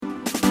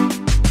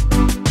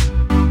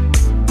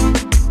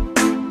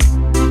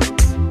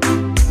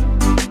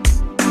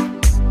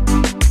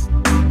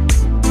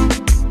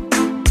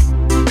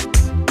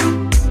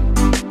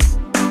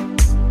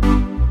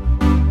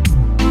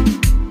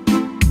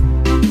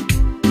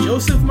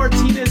Josef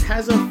Martinez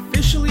has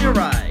officially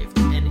arrived,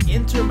 and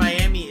Inter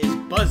Miami is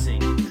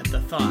buzzing at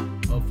the thought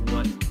of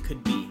what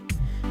could be.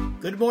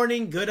 Good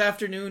morning, good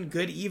afternoon,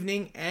 good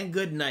evening, and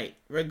good night.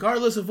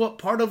 Regardless of what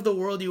part of the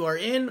world you are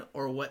in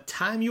or what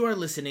time you are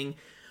listening,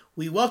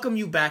 we welcome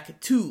you back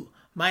to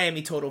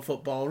Miami Total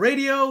Football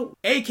Radio,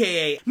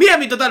 aka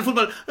Miami Total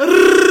Football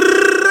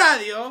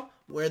Radio,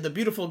 where the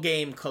beautiful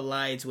game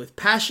collides with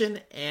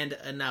passion and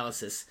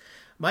analysis.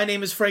 My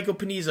name is Franco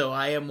Panizo.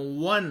 I am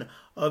one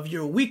of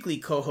your weekly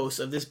co-hosts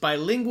of this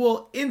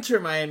bilingual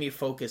Inter-Miami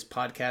focused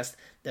podcast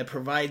that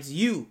provides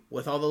you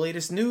with all the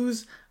latest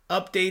news,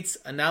 updates,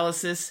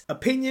 analysis,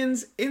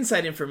 opinions,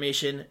 inside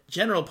information,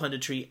 general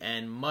punditry,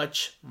 and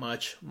much,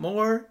 much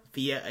more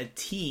via a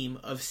team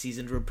of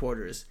seasoned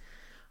reporters.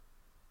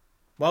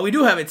 While we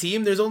do have a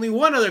team, there's only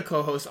one other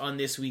co-host on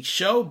this week's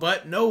show,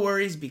 but no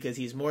worries because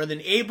he's more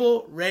than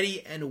able,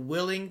 ready, and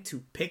willing to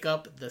pick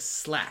up the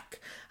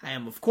slack. I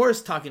am, of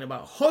course, talking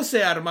about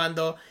Jose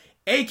Armando,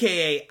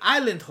 aka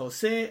Island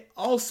Jose,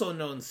 also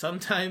known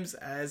sometimes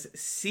as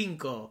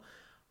Cinco.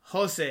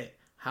 Jose,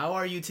 how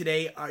are you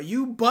today? Are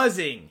you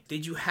buzzing?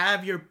 Did you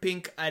have your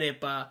pink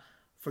arepa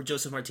for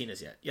Josef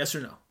Martinez yet? Yes or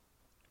no?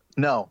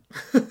 No.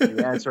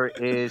 The answer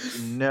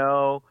is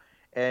no.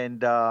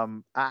 And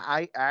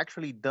I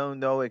actually don't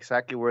know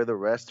exactly where the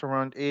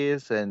restaurant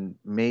is, and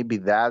maybe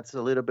that's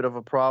a little bit of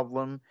a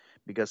problem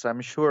because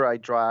I'm sure I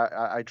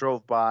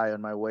drove by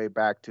on my way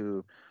back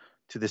to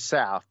the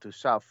south, to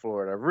South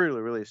Florida,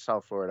 really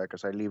South Florida,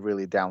 because I live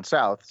really down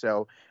south.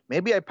 So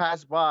maybe I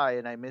passed by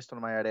and I missed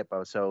on my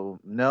arepa. So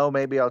no,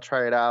 maybe I'll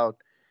try it out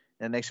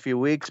in the next few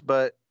weeks.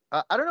 But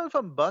I don't know if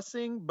I'm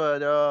buzzing,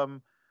 but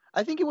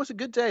I think it was a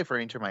good day for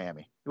Inter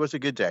Miami. It was a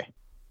good day.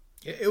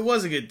 It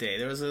was a good day.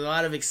 There was a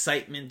lot of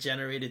excitement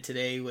generated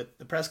today with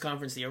the press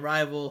conference, the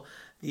arrival,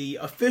 the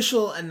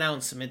official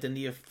announcement, and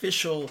the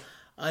official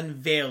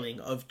unveiling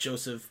of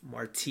Josef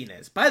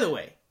Martinez. By the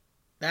way,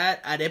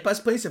 that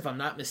Arepas place, if I'm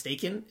not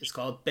mistaken, is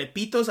called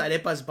Pepito's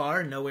Arepas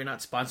Bar. No, we're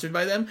not sponsored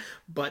by them,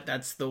 but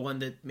that's the one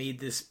that made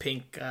this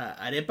pink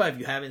arepa. If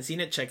you haven't seen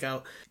it, check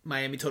out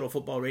Miami Total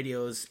Football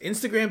Radio's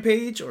Instagram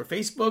page or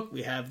Facebook.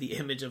 We have the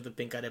image of the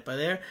pink arepa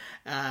there.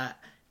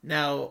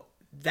 Now,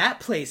 that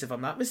place, if I'm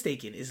not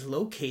mistaken, is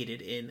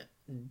located in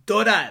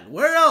Doral.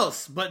 Where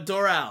else but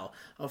Doral?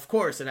 Of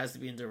course, it has to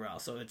be in Doral.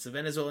 So it's a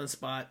Venezuelan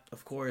spot.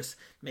 Of course,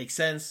 makes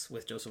sense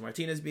with Josef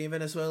Martinez being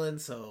Venezuelan.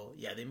 So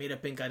yeah, they made a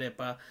pink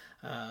arepa,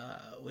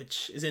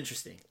 which is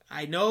interesting.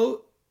 I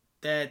know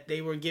that they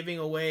were giving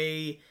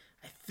away,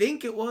 I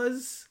think it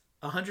was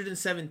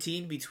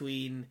 117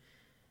 between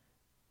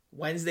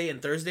Wednesday and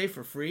Thursday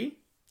for free.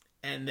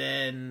 And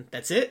then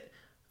that's it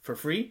for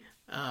free.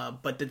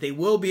 But that they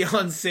will be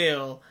on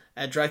sale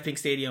at Drive Pink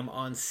Stadium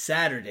on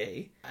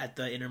Saturday at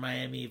the Inter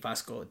Miami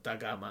Vasco da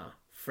Gama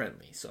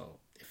friendly. So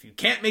if you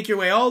can't make your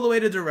way all the way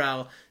to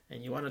Doral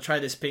and you want to try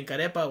this pink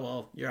arepa,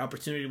 well, your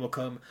opportunity will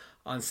come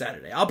on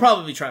Saturday. I'll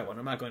probably try one.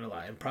 I'm not going to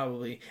lie. And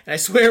I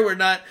swear we're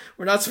not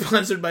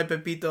sponsored by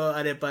Pepito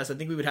Arepas. I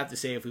think we would have to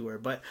say if we were,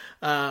 but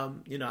I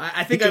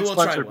think I will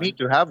try one. Sponsor me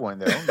to have one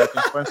though. You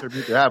can sponsor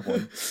me to have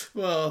one.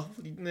 Well,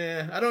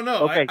 I don't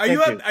know. Okay,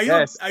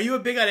 are you a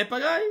big arepa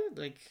guy?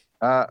 Like,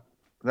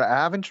 I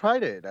haven't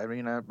tried it. I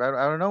mean, I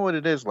don't know what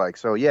it is like.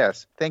 So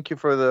yes, thank you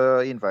for the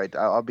invite.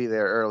 I'll be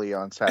there early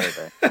on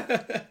Saturday.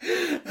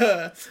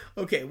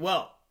 Okay,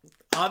 well,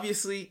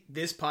 obviously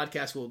this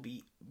podcast will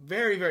be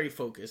very, very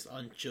focused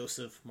on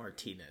Josef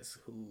Martinez,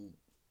 who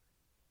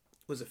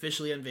was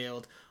officially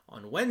unveiled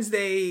on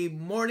Wednesday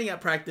morning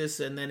at practice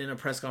and then in a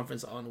press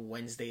conference on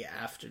Wednesday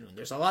afternoon.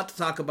 There's a lot to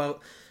talk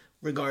about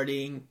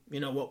regarding,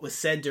 what was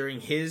said during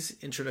his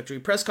introductory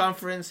press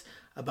conference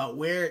about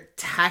where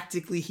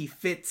tactically he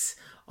fits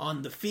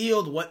on the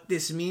field, what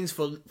this means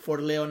for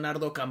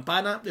Leonardo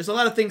Campana. There's a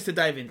lot of things to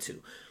dive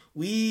into.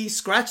 We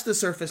scratched the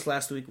surface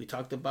last week. We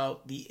talked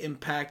about the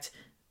impact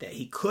that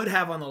he could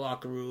have on the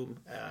locker room,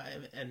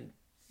 and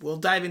we'll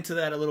dive into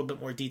that a little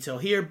bit more detail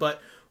here,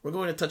 but we're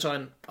going to touch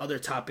on other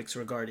topics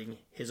regarding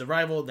his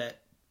arrival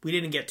that we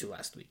didn't get to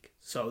last week.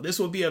 So this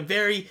will be a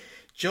very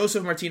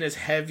Josef Martinez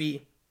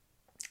heavy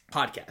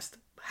podcast.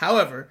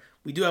 However,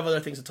 we do have other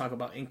things to talk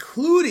about,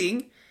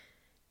 including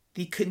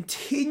the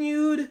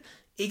continued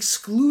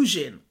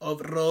exclusion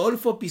of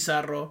Rodolfo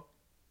Pizarro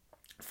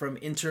from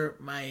Inter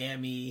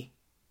Miami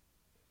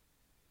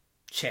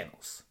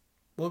channels.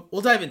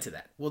 We'll dive into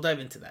that. We'll dive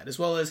into that, as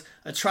well as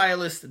a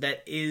trialist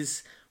that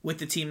is with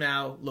the team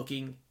now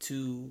looking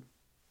to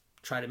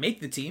try to make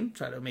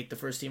the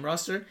first team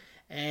roster,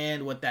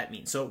 and what that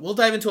means. So we'll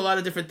dive into a lot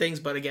of different things,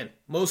 but again,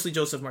 mostly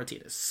Josef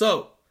Martinez.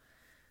 So,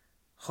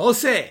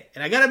 Jose,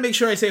 and I gotta make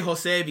sure I say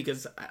Jose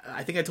because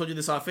I think I told you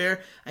this off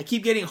air. I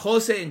keep getting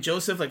Jose and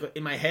Joseph like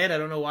in my head. I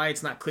don't know why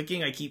it's not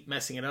clicking. I keep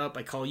messing it up.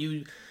 I call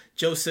you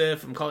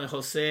Joseph. I'm calling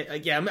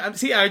Jose.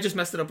 See, I just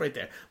messed it up right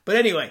there. But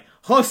anyway,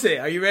 Jose,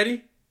 are you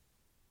ready?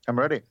 I'm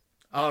ready.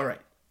 All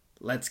right,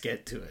 let's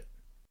get to it.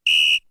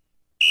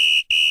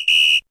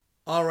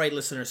 All right,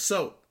 listeners.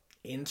 So,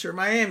 Inter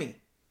Miami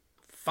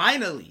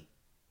finally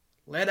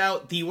let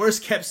out the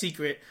worst kept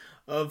secret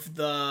of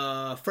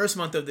the first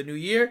month of the new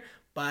year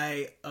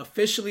by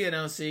officially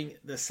announcing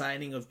the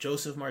signing of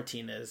Josef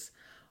Martinez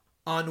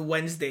on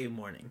Wednesday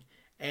morning.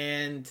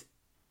 And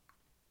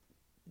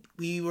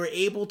we were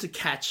able to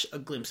catch a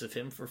glimpse of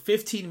him for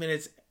 15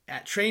 minutes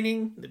at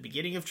training, the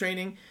beginning of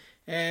training,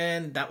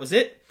 and that was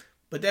it.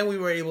 But then we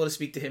were able to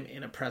speak to him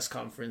in a press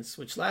conference,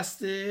 which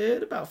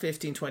lasted about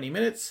 15-20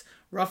 minutes,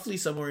 roughly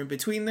somewhere in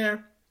between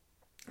there.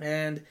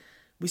 And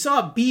we saw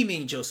a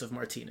beaming Josef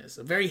Martinez,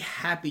 a very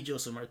happy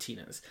Josef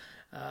Martinez.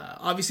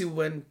 Obviously,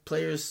 when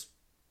players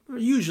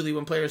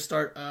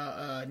start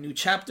a new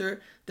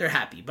chapter, they're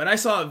happy. But I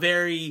saw a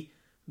very,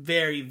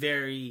 very,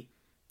 very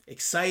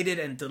excited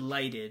and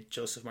delighted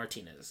Josef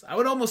Martinez. I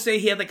would almost say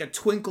he had like a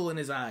twinkle in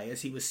his eye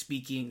as he was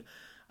speaking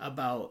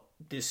about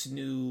this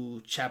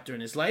new chapter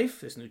in his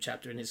life, this new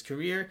chapter in his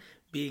career,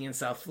 being in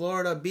South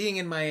Florida, being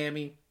in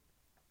Miami,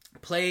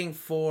 playing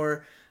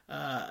for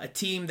a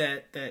team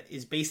that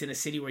is based in a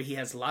city where he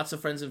has lots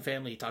of friends and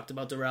family. He talked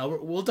about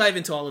Doral. We'll dive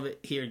into all of it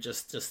here in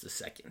just a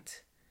second.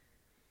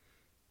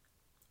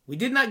 We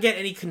did not get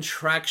any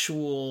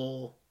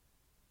contractual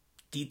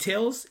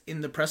details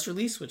in the press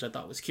release, which I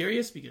thought was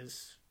curious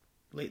because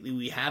lately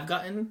we have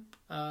gotten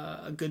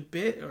a good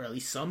bit, or at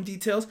least some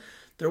details.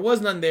 There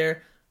was none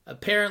there.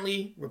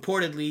 Apparently,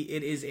 reportedly,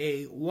 it is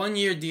a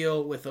 1-year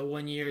deal with a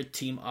 1-year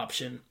team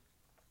option.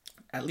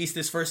 At least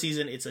this first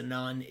season, it's a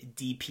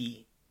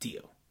non-DP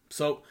deal.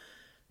 So,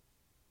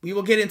 we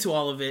will get into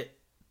all of it.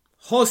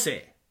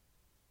 Jose,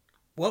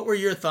 what were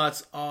your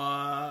thoughts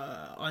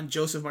on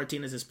Josef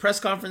Martinez's press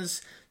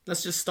conference?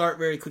 Let's just start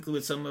very quickly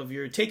with some of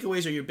your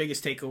takeaways or your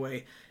biggest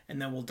takeaway,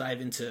 and then we'll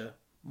dive into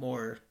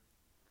more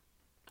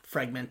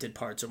fragmented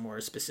parts or more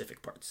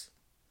specific parts.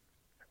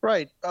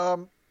 Right.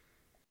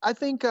 I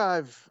think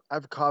I've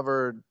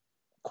covered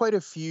quite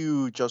a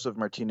few Josef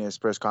Martinez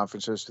press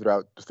conferences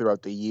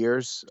throughout the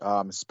years,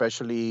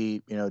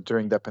 especially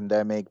during the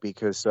pandemic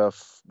because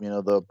of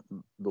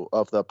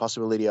the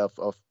possibility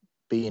of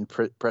being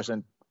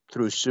present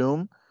through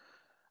Zoom.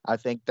 I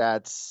think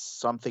that's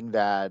something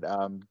that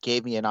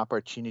gave me an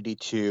opportunity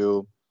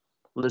to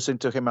listen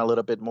to him a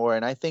little bit more.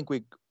 And I think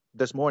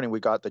this morning we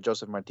got the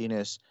Josef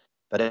Martinez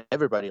that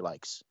everybody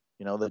likes.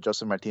 The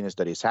Josef Martinez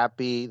that is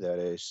happy, that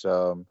is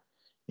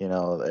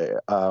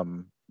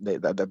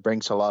that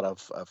brings a lot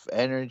of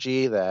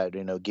energy, that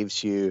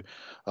gives you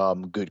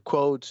good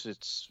quotes.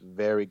 It's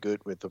very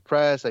good with the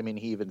press. I mean,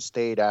 he even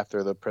stayed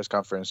after the press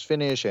conference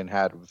finished and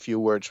had a few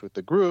words with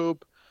the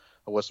group.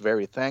 I was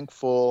very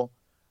thankful.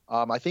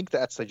 I think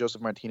that's the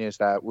Josef Martinez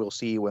that we'll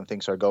see when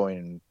things are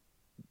going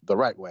the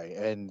right way.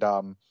 And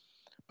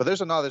but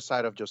there's another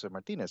side of Josef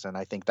Martinez, and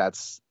I think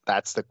that's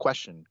the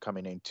question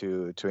coming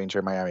into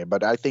Inter Miami.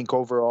 But I think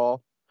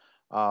overall,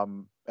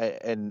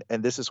 and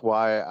this is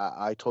why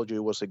I told you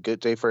it was a good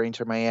day for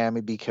Inter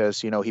Miami, because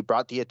he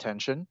brought the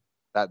attention.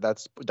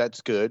 That's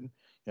good.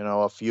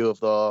 A few of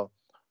the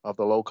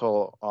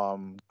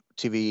local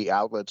TV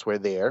outlets were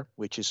there,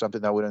 which is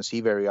something that we don't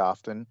see very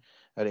often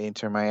at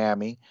Inter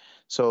Miami.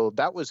 So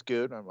that was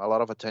good. A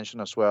lot of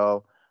attention as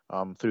well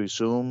through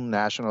Zoom,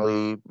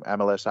 nationally,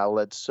 MLS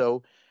outlets.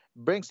 So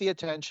brings the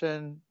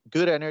attention,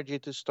 good energy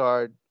to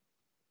start,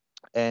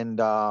 and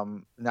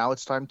now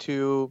it's time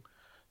to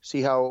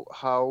see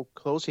how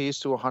close he is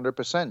to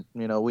 100%.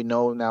 We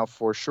know now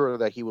for sure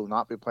that he will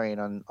not be playing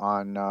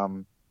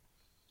on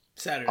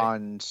Saturday.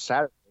 On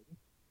Saturday,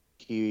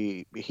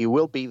 he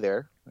will be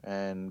there,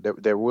 and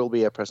there will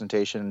be a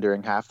presentation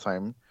during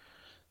halftime.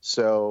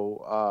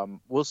 So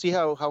we'll see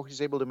how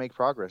he's able to make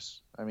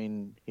progress. I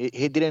mean,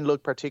 he didn't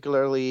look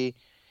particularly,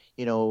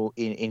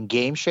 in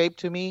game shape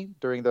to me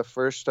during the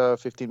first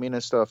 15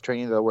 minutes of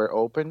training that were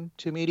open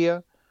to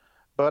media,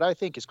 but I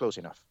think it's close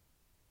enough.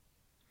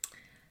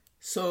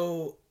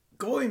 So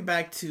going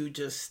back to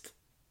just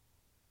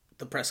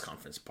the press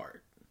conference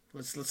part,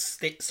 let's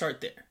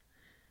start there,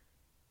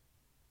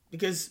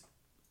 because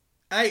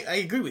I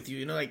agree with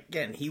you.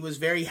 Again, he was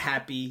very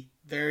happy,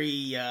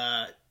 very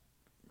I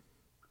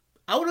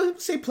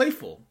would say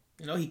playful.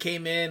 He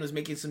came in, was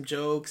making some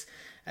jokes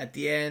at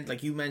the end,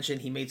 like you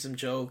mentioned. He made some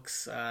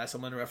jokes.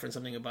 Someone referenced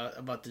something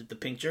about the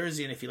pink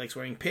jersey and if he likes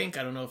wearing pink.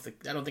 I don't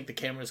think the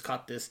cameras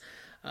caught this.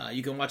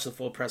 You can watch the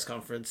full press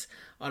conference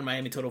on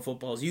Miami Total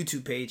Football's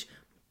YouTube page,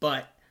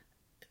 but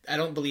I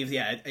don't believe,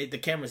 the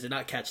cameras did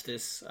not catch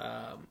this.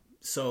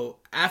 So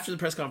after the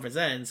press conference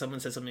ends, someone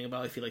said something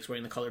about if he likes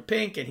wearing the color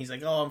pink, and he's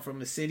like, "Oh, I'm from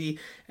the city,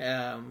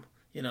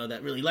 that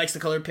really likes the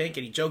color pink,"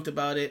 and he joked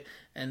about it.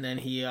 And then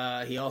he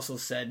also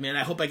said, "Man,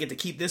 I hope I get to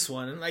keep this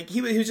one." And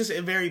he was just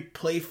a very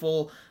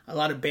playful, a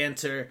lot of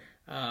banter,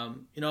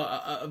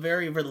 a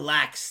very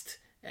relaxed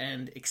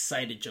and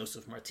excited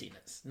Josef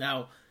Martinez.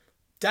 Now,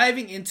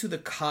 diving into the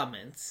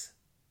comments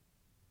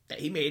that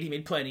he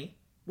made plenty.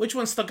 Which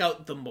one stuck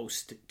out the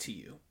most to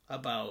you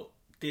about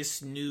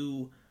this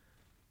new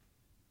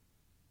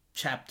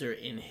chapter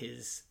in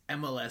his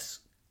MLS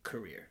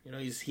career?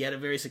 He had a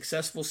very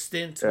successful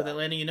stint with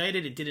Atlanta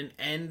United. It didn't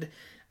end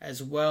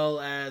as well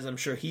as I'm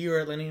sure he or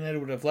Atlanta United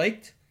would have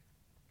liked,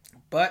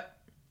 but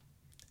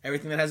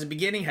everything that has a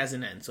beginning has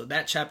an end. So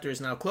that chapter is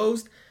now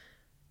closed.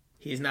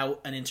 He is now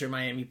an Inter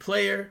Miami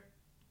player.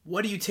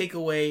 What do you take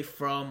away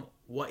from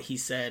what he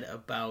said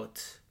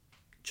about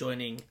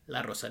joining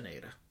La Rosa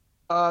Negra?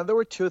 There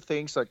were two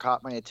things that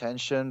caught my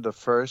attention. The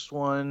first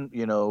one,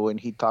 when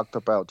he talked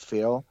about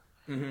Phil,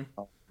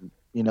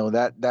 Mm-hmm.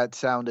 that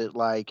sounded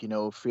like,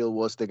 Phil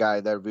was the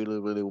guy that really,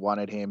 really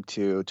wanted him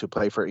to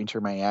play for Inter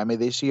Miami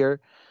this year.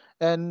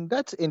 And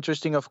that's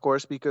interesting, of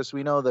course, because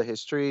we know the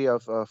history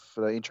of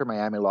the Inter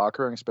Miami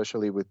locker room,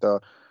 especially with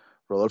the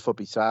Rodolfo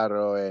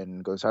Pizarro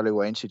and Gonzalo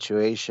Higuain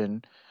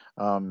situation.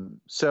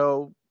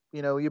 So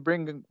you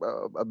bring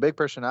a big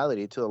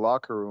personality to the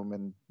locker room,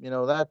 and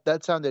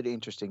that sounded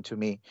interesting to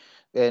me.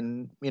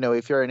 And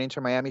if you're an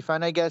Inter Miami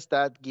fan, I guess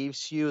that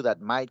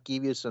might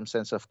give you some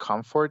sense of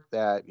comfort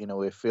that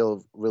if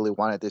Phil really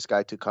wanted this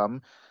guy to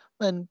come,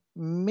 then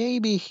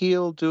maybe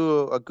he'll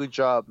do a good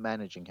job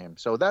managing him.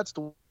 So that's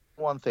the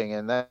one thing,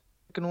 and that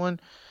second one,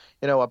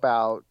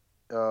 about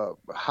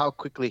how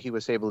quickly he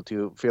was able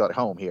to feel at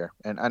home here.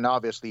 And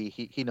obviously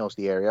he knows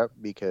the area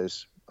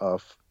because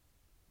of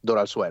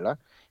Doralzuela.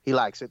 He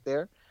likes it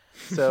there.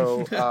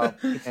 So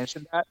he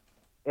mentioned that.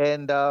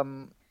 And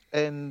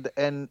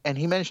and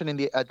he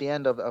mentioned at the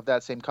end of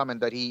that same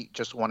comment that he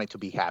just wanted to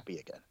be happy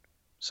again.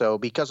 So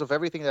because of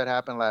everything that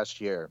happened last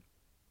year,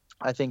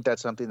 I think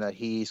that's something that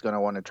he's going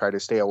to want to try to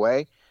stay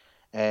away.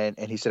 And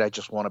he said, I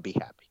just want to be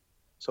happy.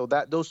 So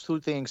those two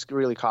things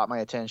really caught my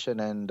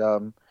attention, and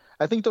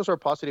I think those are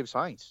positive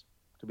signs,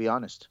 to be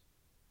honest.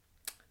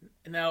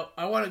 Now,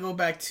 I want to go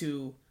back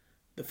to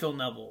the Phil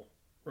Neville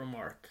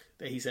remark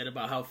that he said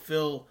about how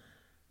Phil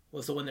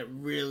was the one that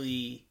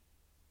really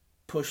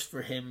pushed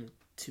for him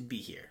to be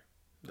here.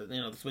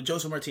 That's what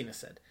Joseph Martinez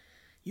said.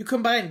 You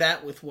combine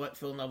that with what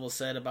Phil Neville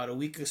said about a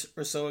week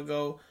or so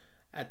ago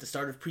at the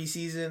start of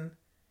preseason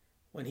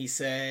when he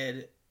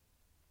said,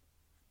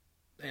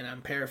 and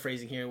I'm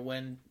paraphrasing here,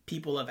 when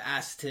people have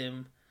asked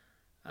him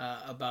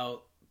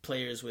about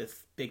players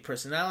with big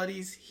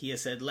personalities, he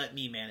has said, let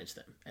me manage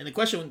them. And the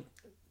question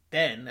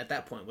then, at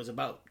that point, was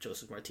about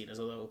Joseph Martinez,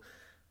 although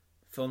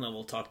Phil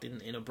Neville talked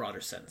in a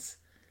broader sense.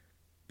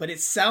 But it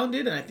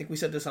sounded, and I think we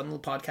said this on the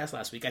podcast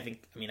last week,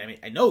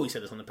 I know we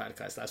said this on the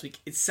podcast last week,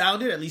 it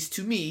sounded, at least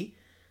to me,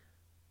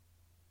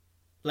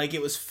 like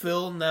it was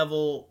Phil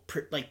Neville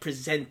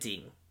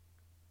presenting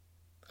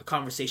a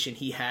conversation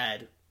he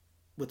had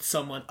with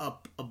someone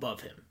up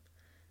above him.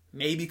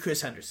 Maybe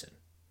Chris Henderson.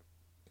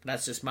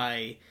 That's just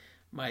my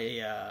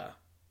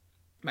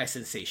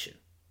sensation.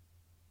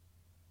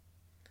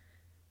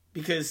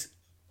 Because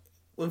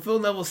when Phil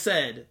Neville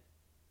said,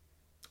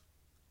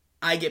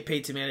 I get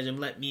paid to manage him,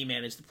 let me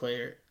manage the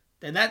player,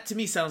 then that to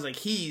me sounds like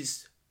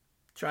he's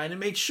trying to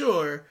make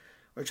sure,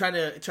 or trying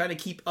to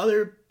keep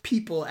other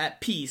people at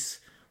peace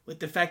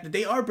with the fact that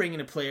they are bringing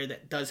a player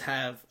that does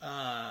have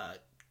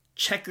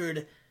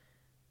checkered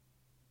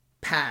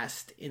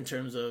past in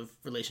terms of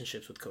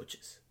relationships with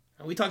coaches.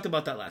 And we talked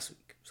about that last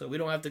week, so we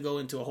don't have to go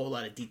into a whole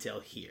lot of detail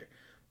here.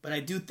 But I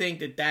do think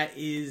that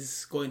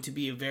is going to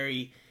be a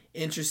very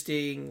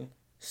interesting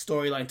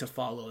storyline to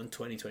follow in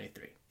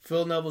 2023.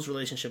 Phil Neville's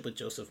relationship with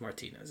Joseph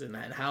Martinez, and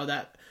how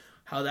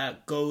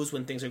that goes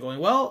when things are going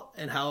well,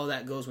 and how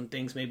that goes when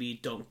things maybe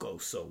don't go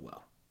so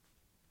well.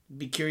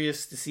 Be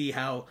curious to see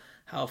how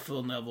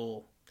Phil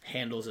Neville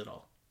handles it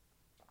all.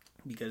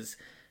 Because,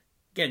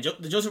 again,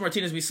 the Joseph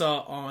Martinez we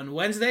saw on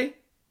Wednesday,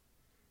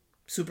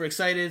 super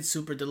excited,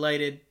 super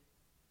delighted,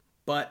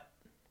 but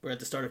we're at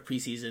the start of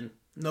preseason.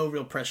 No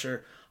real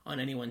pressure on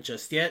anyone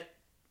just yet.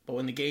 But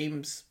when the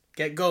games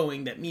get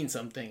going that mean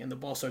something and the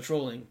ball starts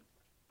rolling,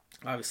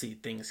 obviously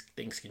things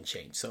can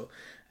change. So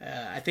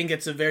I think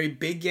it's a very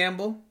big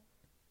gamble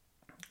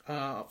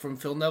from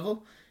Phil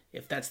Neville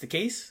if that's the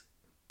case,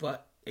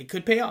 but it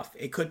could pay off.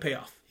 It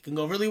can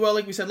go really well,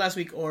 like we said last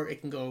week, or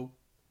it can go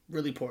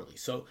really poorly.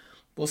 So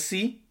we'll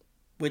see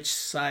which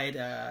side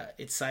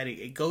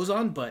it goes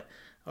on,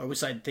 or which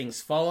side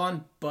things fall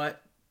on.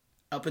 But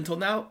up until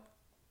now,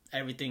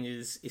 everything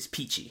is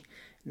peachy.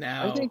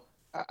 Now,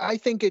 I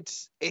think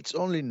it's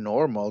only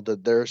normal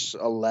that there's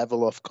a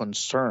level of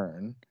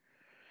concern,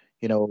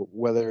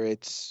 whether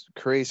it's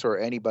Chris or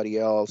anybody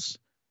else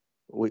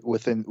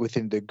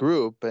within the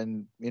group,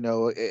 and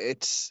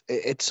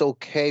it's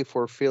okay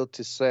for Phil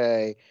to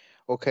say,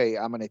 okay,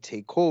 I'm going to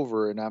take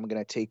over and I'm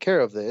going to take care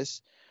of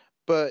this.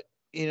 But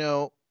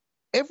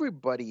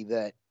everybody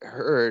that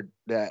heard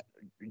that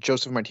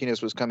Joseph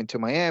Martinez was coming to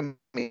Miami,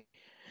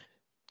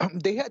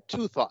 they had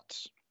two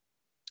thoughts.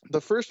 The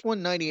first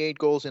one, 98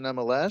 goals in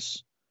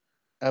MLS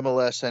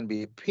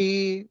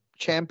MVP,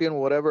 champion,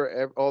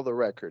 whatever, all the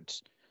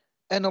records.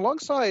 And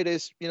alongside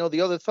is,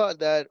 the other thought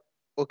that,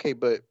 okay,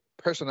 but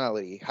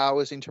personality, how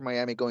is Inter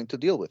Miami going to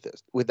deal with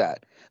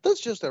that?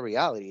 That's just a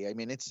reality. I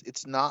mean,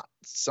 it's not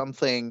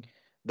something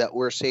that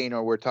we're saying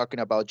or we're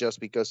talking about just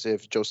because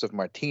of Joseph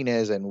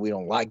Martinez and we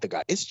don't like the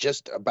guy. It's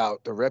just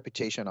about the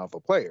reputation of a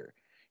player.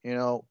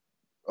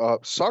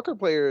 Soccer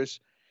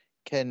players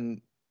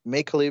can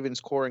make a living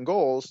scoring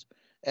goals.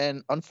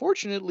 And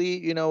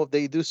unfortunately,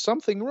 they do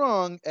something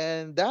wrong,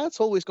 and that's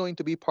always going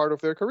to be part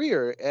of their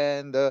career.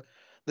 And the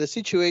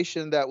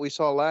situation that we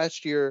saw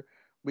last year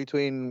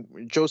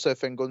between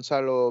Joseph and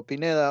Gonzalo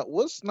Pineda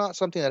was not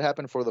something that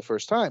happened for the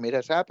first time. It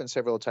has happened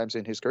several times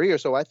in his career.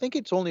 So I think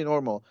it's only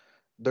normal.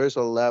 There's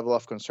a level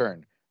of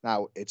concern.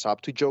 Now, it's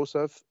up to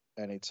Joseph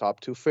and it's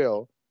up to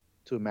Phil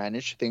to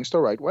manage things the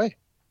right way.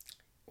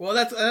 Well,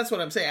 that's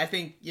what I'm saying. I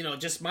think,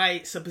 just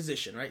my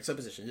supposition, right?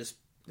 Supposition. Just,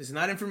 this is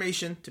not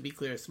information, to be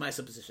clear. It's my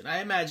supposition.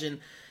 I imagine,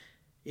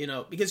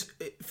 because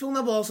Phil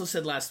Neville also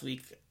said last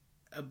week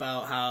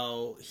about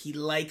how he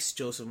likes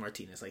Joseph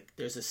Martinez. Like,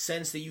 there's a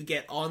sense that you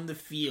get on the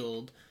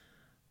field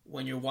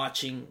when you're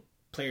watching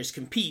players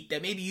compete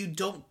that maybe you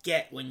don't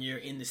get when you're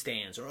in the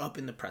stands or up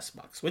in the press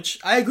box, which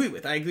I agree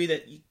with. I agree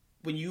that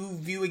when you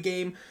view a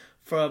game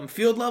from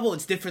field level,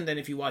 it's different than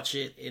if you watch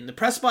it in the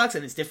press box,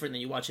 and it's different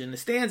than you watch it in the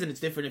stands, and it's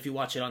different if you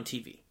watch it on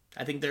TV.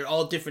 I think they're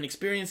all different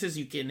experiences.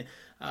 You can,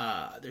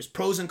 there's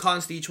pros and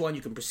cons to each one.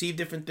 You can perceive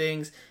different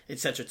things,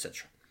 etc.,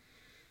 etc.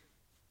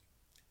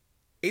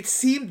 It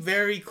seemed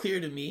very clear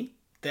to me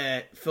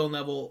that Phil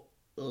Neville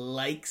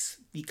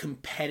likes the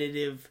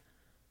competitive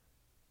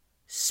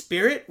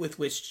spirit with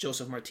which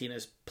Joseph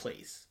Martinez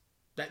plays.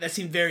 That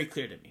seemed very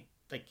clear to me.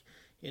 Like,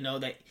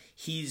 that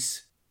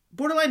he's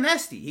borderline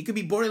nasty. He could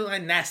be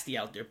borderline nasty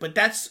out there. But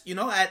that's,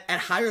 at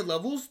higher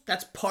levels,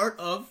 that's part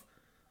of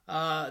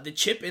the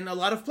chip in a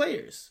lot of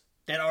players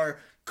that are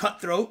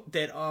cutthroat,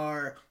 that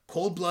are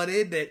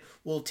cold-blooded, that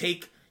will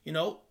take,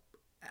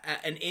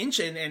 an inch,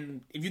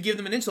 and if you give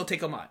them an inch, they'll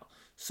take a mile.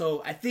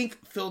 So I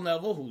think Phil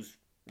Neville, who's,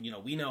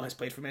 we know has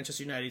played for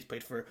Manchester United, he's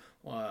played for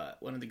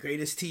one of the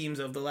greatest teams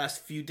of the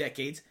last few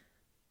decades.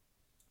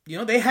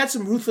 They had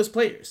some ruthless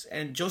players,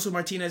 and Joseph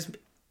Martinez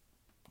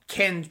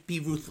can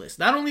be ruthless.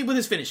 Not only with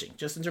his finishing,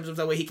 just in terms of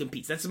the way he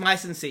competes. That's my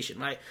sensation,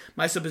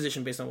 my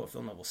supposition based on what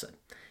Phil Neville said.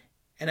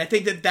 And I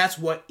think that that's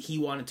what he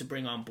wanted to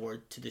bring on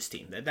board to this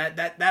team.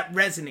 That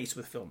resonates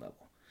with Phil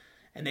Neville.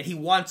 And that he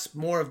wants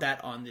more of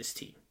that on this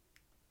team.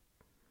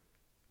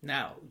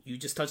 Now, you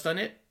just touched on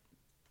it.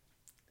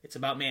 It's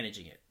about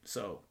managing it.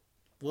 So,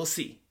 we'll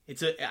see.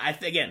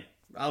 Again,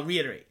 I'll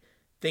reiterate.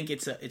 Think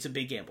it's a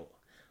big gamble.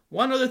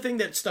 One other thing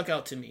that stuck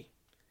out to me.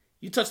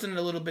 You touched on it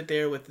a little bit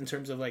there in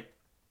terms of like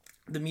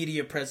the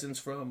media presence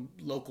from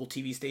local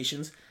TV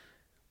stations.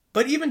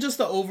 But even just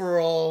the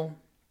overall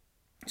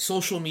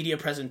social media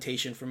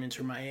presentation from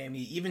Inter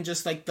Miami, even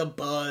just like the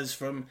buzz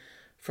from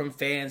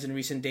fans in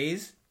recent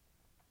days.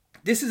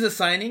 This is a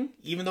signing,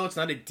 even though it's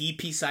not a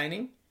DP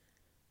signing,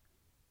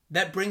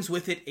 that brings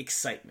with it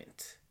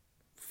excitement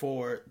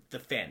for the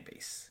fan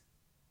base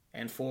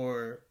and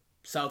for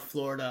South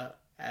Florida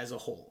as a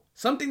whole.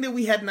 Something that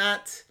we had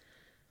not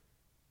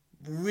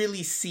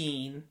really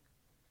seen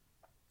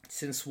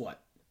since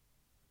what?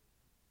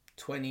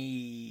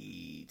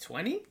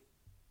 2020?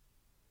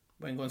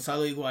 When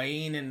Gonzalo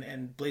Higuain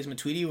and Blaise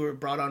Matuidi were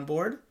brought on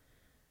board?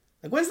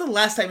 Like, when's the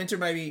last time Inter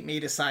Miami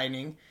made a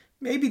signing?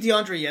 Maybe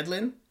DeAndre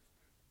Yedlin.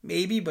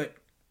 Maybe, but...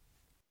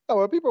 Oh,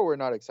 well, people were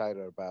not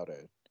excited about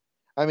it.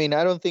 I mean,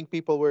 I don't think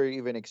people were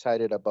even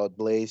excited about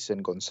Blaise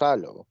and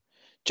Gonzalo.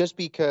 Just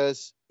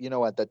because,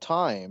 at the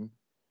time,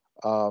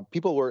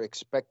 people were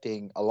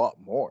expecting a lot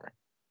more.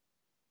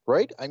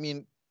 Right? I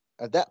mean,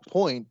 at that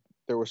point,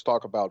 there was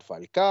talk about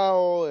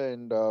Falcao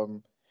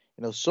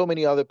and, so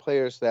many other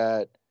players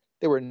that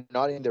they were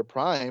not in their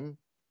prime,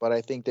 but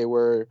I think they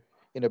were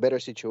in a better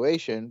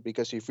situation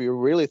because if you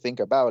really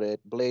think about it,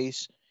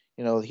 Blaise,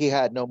 he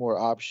had no more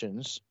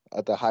options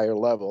at the higher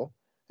level.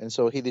 And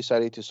so he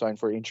decided to sign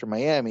for Inter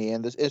Miami.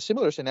 And a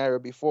similar scenario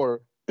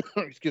before,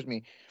 excuse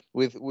me,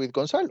 with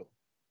Gonzalo.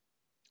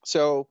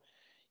 So,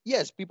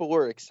 yes, people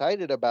were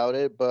excited about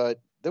it, but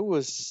there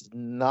was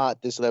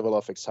not this level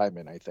of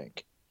excitement, I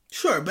think.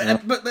 Sure,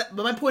 but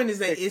my point is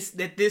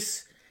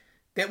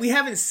that we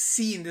haven't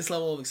seen this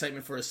level of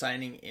excitement for a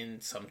signing in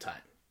some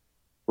time.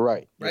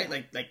 Right. Yeah.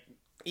 Like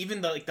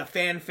even the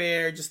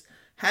fanfare just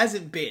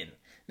hasn't been.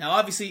 Now,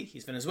 obviously,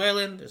 he's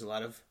Venezuelan. There's a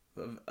lot of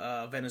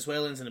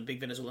Venezuelans and a big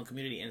Venezuelan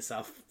community in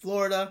South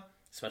Florida,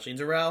 especially in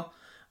Doral.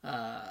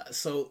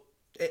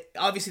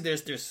 Obviously,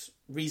 there's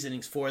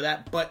reasonings for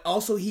that, but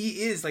also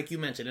he is, like you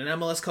mentioned, an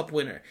MLS Cup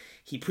winner.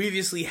 He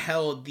previously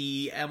held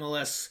the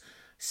MLS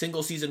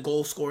single season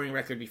goal scoring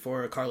record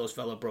before Carlos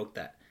Vela broke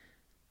that.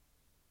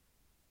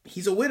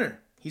 He's a winner.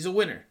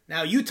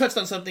 Now, you touched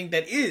on something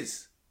that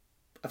is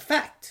a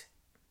fact,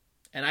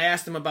 and I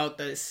asked him about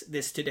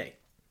this today.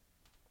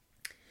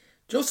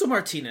 Joseph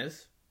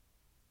Martinez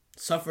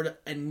suffered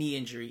a knee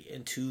injury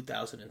in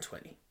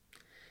 2020.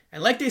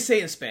 And like they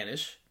say in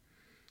Spanish,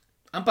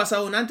 han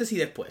pasado un antes y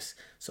después.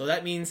 So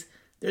that means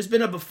there's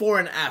been a before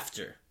and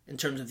after in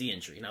terms of the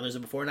injury. Now, there's a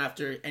before and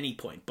after at any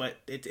point, but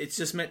it's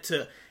just meant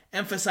to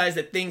emphasize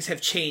that things have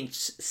changed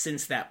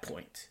since that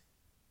point.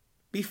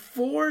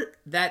 Before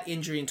that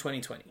injury in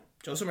 2020,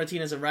 Joseph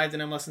Martinez arrived in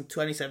MLS in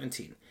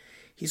 2017.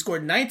 He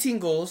scored 19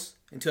 goals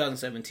in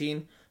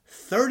 2017,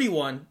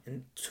 31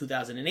 in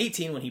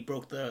 2018 when he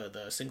broke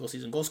the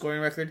single-season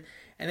goal-scoring record,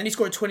 and then he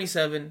scored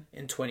 27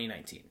 in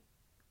 2019.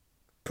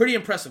 Pretty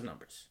impressive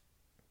numbers.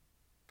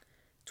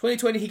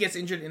 2020, he gets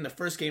injured in the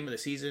first game of the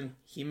season.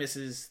 He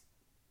misses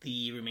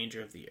the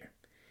remainder of the year.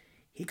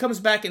 He comes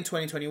back in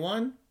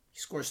 2021, he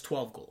scores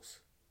 12 goals.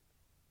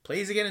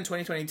 Plays again in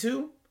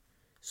 2022,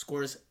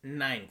 scores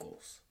 9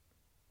 goals.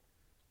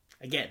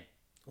 Again,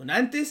 un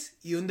antes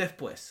y un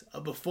después,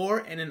 a before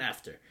and an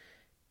after.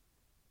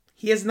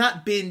 He has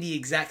not been the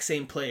exact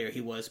same player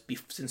he was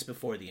since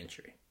before the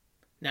injury.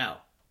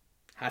 Now,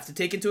 have to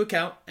take into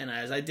account, and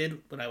as I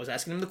did when I was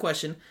asking him the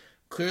question,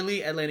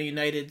 clearly Atlanta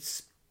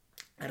United's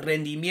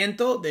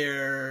rendimiento,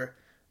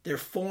 their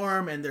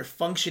form and their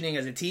functioning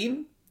as a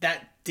team,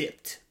 that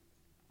dipped.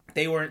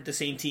 They weren't the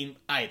same team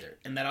either,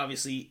 and that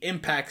obviously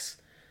impacts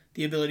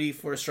the ability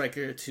for a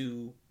striker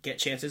to get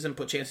chances and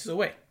put chances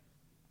away.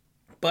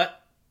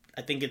 But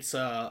I think it's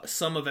a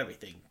sum of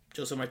everything.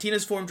 Josef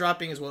Martinez form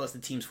dropping as well as the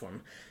team's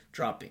form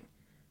dropping.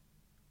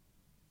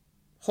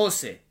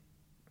 Jose,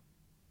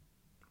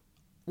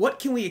 what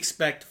can we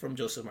expect from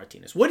Josef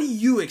Martinez? What do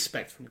you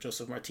expect from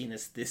Josef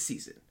Martinez this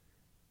season?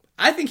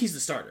 I think he's the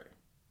starter.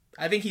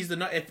 I think he's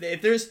the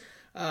if there's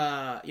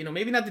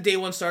maybe not the day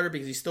one starter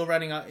because he's still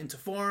running out into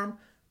form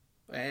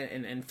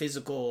and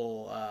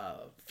physical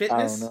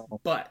fitness. I don't know.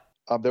 But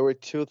there were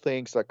two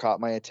things that caught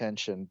my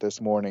attention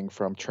this morning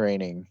from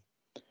training.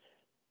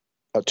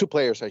 Two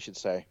players, I should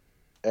say,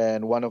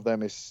 and one of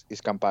them is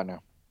Campana.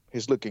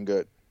 He's looking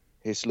good.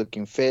 He's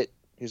looking fit.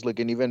 He's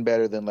looking even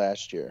better than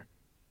last year.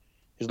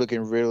 He's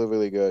looking really,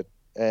 really good.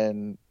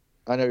 And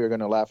I know you're going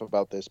to laugh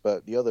about this,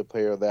 but the other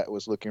player that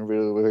was looking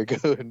really, really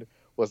good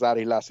was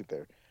Ari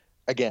Lassiter.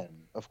 Again,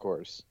 of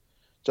course,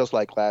 just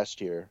like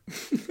last year.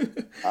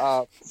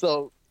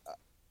 So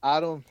I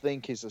don't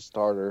think he's a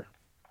starter.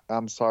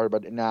 I'm sorry,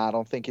 but I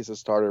don't think he's a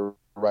starter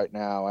right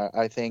now.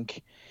 I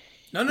think...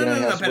 No.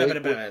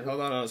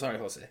 Hold on. Sorry,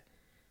 Jose.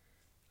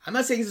 I'm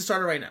not saying he's a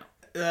starter right now.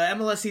 The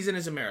MLS season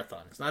is a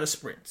marathon. It's not a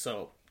sprint.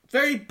 So,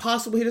 very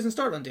possible he doesn't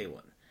start on day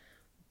one.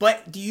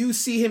 But do you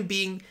see him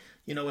being,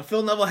 when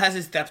Phil Neville has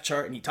his depth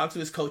chart and he talks to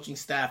his coaching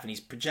staff and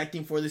he's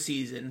projecting for the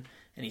season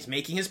and he's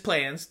making his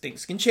plans,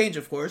 things can change,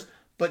 of course,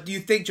 but do you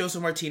think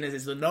Josef Martinez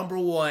is the number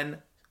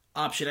one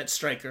option at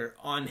striker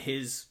on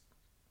his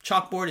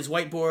chalkboard, his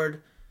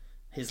whiteboard,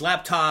 his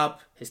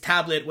laptop, his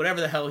tablet, whatever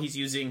the hell he's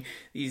using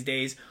these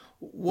days?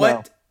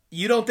 What? No.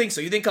 You don't think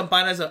so? You think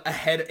Campana's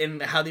ahead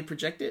in how they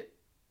project it?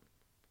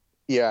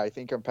 Yeah, I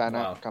think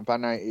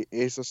Campana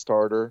is a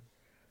starter.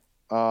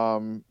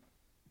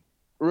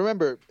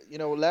 Remember,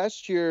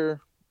 last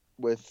year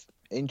with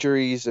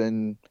injuries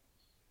and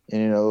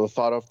the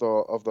thought of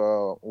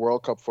the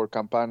World Cup for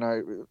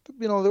Campana,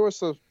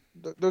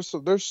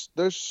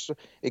 there's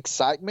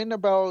excitement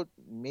about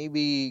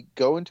maybe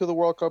going to the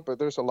World Cup, but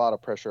there's a lot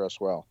of pressure as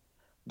well.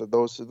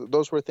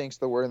 Those were things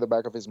that were in the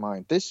back of his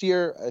mind. This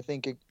year, I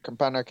think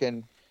Campana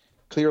can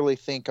clearly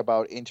think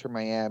about Inter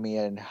Miami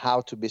and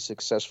how to be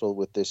successful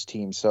with this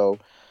team. So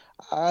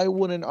I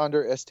wouldn't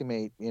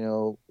underestimate,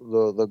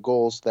 the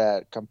goals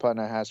that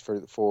Campana has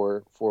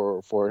for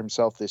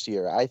himself this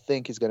year. I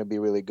think he's going to be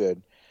really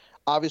good.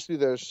 Obviously,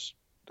 there's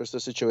the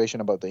situation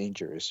about the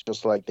injuries,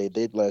 just like they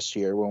did last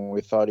year when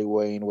we thought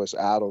Higuain was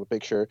out of the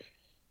picture.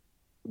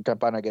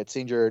 Campana gets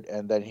injured,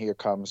 and then here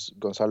comes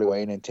Gonzalo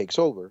Higuain and takes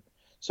over.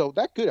 So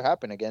that could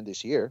happen again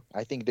this year.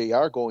 I think they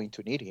are going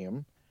to need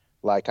him.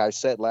 Like I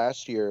said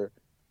last year,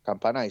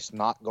 Campana is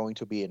not going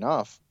to be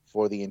enough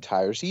for the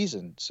entire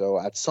season. So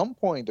at some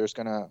point,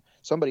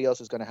 somebody else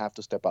is gonna have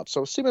to step up.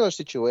 So similar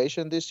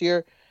situation this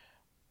year,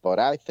 but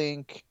I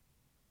think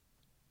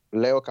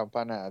Leo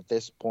Campana at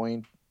this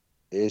point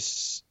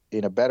is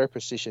in a better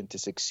position to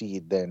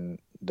succeed than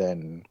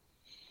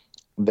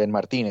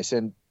Martinez.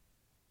 And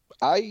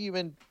I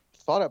even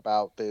thought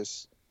about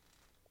this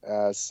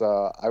as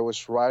I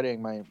was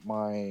writing my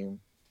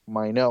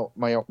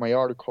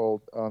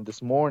article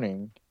this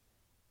morning,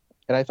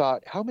 and I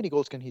thought, how many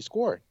goals can he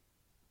score?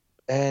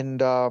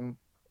 And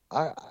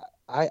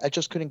I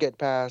just couldn't get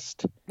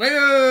past.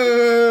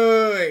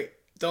 Wait!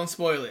 Don't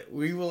spoil it.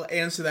 We will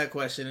answer that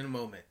question in a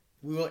moment.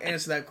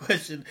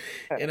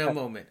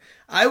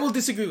 I will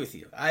disagree with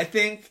you. I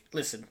think,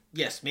 listen,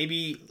 yes,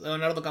 maybe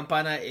Leonardo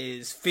Campana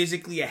is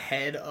physically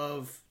ahead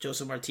of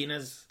Josef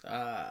Martinez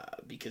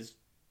because,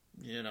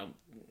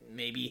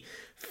 maybe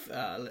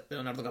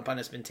Leonardo Campana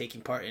has been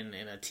taking part in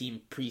a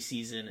team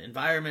preseason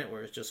environment,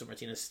 whereas Josef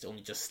Martinez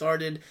only just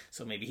started,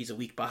 so maybe he's a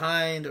week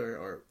behind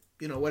or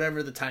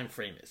whatever the time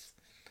frame is.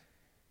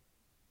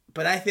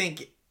 But I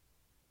think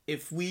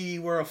if we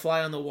were a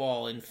fly on the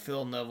wall in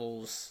Phil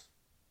Neville's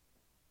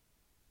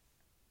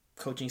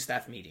coaching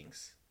staff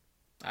meetings,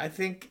 I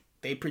think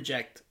they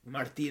project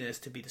Martinez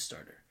to be the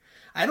starter.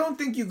 I don't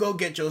think you go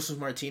get Josef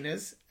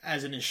Martinez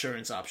as an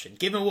insurance option,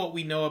 given what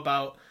we know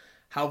about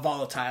how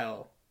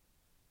volatile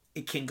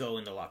it can go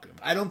in the locker room.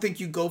 I don't think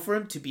you go for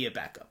him to be a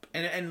backup.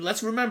 And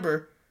let's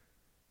remember,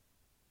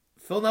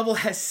 Phil Neville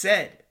has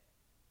said,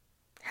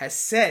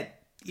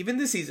 even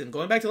this season,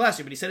 going back to last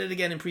year, but he said it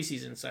again in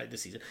preseason,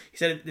 this season. He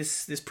said it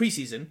this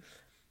preseason,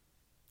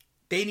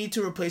 they need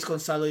to replace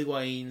Gonzalo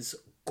Higuain's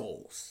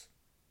goals.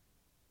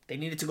 They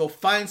needed to go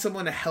find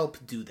someone to help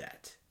do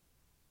that.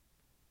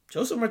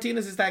 Josef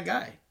Martinez is that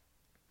guy.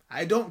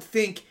 I don't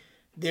think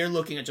they're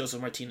looking at Josef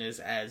Martinez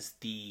as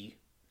the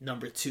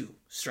number 2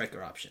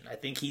 striker option. I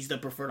think he's the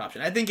preferred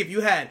option. I think if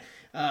you had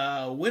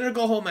a win or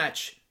go home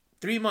match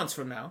 3 months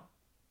from now,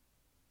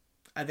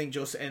 I think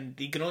Joseph, and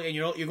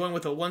you're going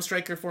with a 1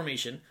 striker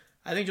formation,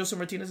 I think Joseph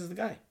Martinez is the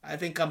guy. I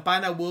think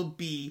Campana will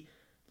be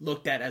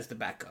looked at as the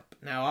backup.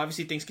 Now,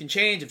 obviously, things can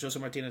change if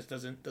Joseph Martinez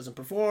doesn't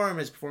perform,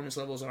 his performance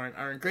levels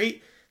aren't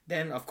great.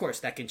 Then, of course,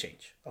 that can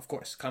change. Of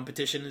course,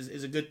 competition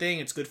is a good thing.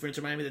 It's good for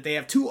Inter Miami that they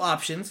have 2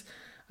 options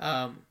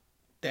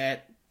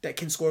that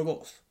can score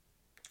goals,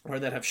 or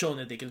that have shown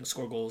that they can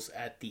score goals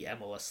at the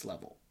MLS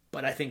level.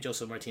 But I think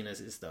Joseph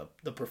Martinez is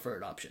the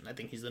preferred option. I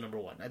think he's the number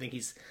 1. I think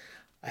he's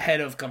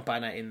ahead of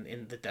Campana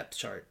in the depth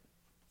chart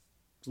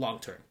long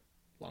term.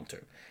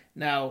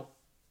 Now,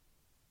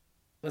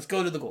 let's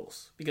go to the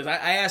goals. Because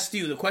I asked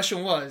you, the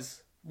question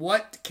was,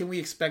 what can we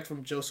expect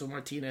from Joseph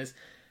Martinez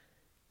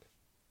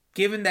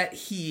given that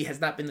he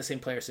has not been the same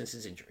player since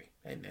his injury?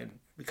 And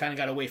we kind of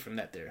got away from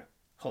that there,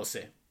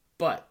 Jose.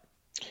 But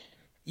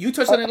you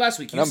touched on it last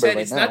week. You said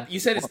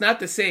it's not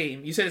the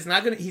same. You said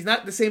he's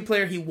not the same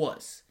player he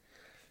was.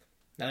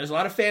 Now, there's a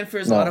lot of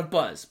fanfare, a lot of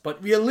buzz.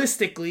 But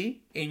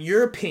realistically, in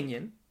your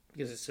opinion,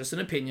 because it's just an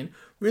opinion,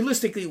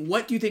 realistically,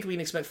 what do you think we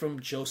can expect from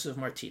Joseph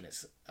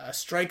Martinez? A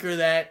striker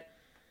that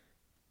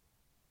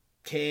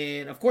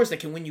can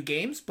win you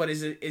games, but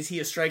is he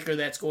a striker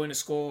that's going to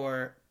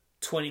score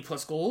 20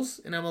 plus goals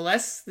in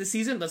MLS this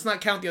season? Let's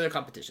not count the other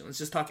competition. Let's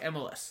just talk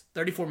MLS.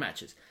 34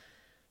 matches.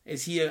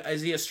 Is he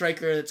a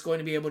striker that's going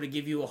to be able to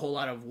give you a whole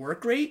lot of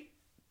work rate?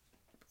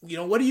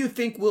 What do you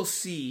think we'll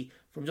see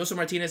from Joseph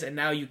Martinez? And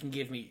now you can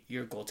give me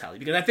your goal tally,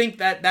 because I think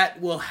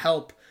that will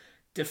help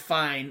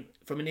define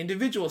from an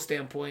individual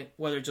standpoint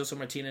whether Joseph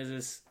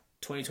Martinez's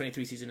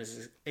 2023 season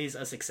is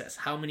a success.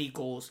 How many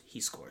goals he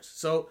scores.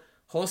 So,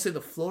 Jose,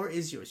 the floor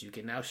is yours. You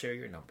can now share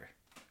your number.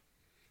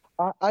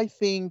 I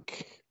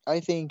think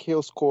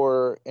he'll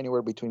score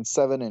anywhere between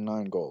 7 and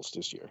 9 goals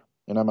this year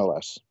in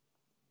MLS.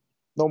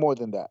 No more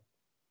than that.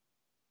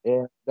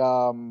 And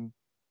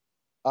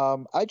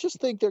I just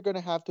think they're going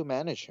to have to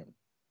manage him.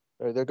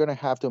 They're going to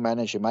have to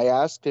manage him. I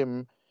asked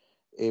him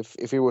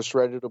if he was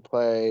ready to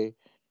play,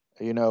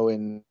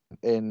 in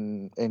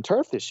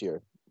turf this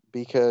year,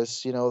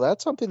 because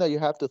that's something that you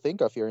have to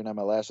think of here in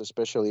MLS,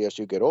 especially as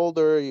you get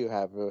older. You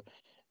have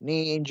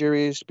knee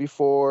injuries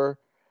before.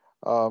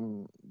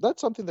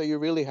 That's something that you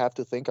really have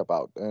to think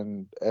about,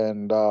 and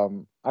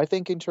I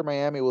think Inter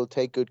Miami will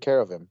take good care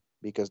of him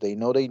because they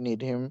know they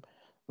need him,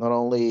 not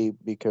only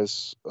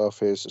because of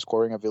his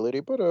scoring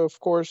ability, but of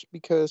course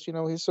because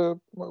he's a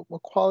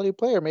quality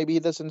player. Maybe he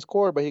doesn't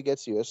score, but he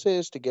gets you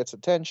assists, he gets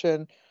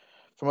attention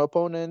from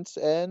opponents,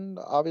 and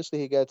obviously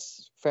he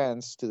gets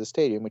fans to the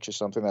stadium, which is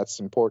something that's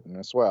important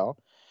as well.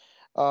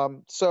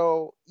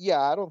 So yeah,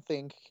 I don't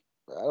think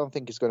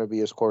he's going to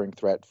be a scoring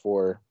threat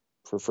for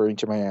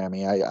Inter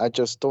Miami. I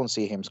just don't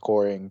see him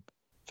scoring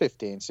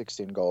 15,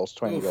 16 goals,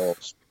 20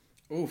 goals.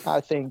 Oof.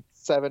 I think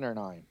 7 or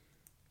 9.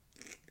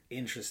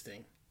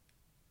 Interesting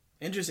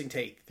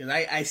take, because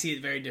I see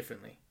it very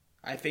differently.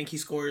 I think he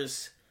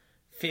scores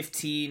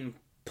 15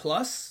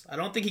 plus. I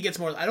don't think he gets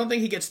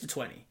to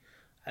 20.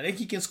 I think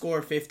he can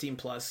score 15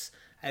 plus.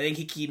 I think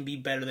he can be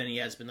better than he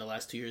has been the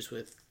last 2 years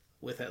with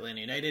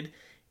Atlanta United.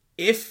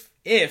 If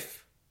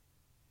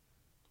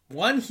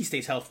 1, he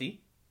stays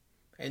healthy,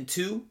 and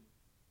 2,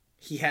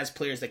 he has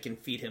players that can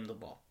feed him the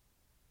ball.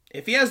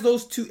 If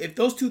those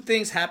two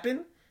things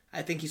happen,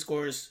 I think he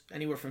scores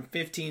anywhere from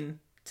 15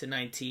 to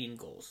 19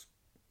 goals.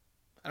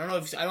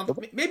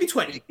 Maybe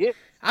 20.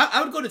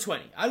 I would go to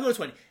 20. I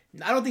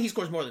don't think he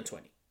scores more than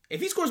 20. If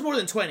he scores more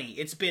than 20,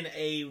 it's been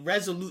a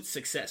resolute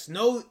success.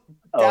 No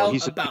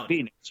doubt about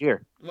it.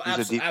 Here. Well,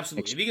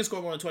 absolutely. If he can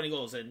score more than 20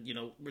 goals, then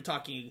we're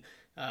talking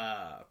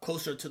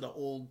closer to the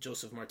old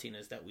Joseph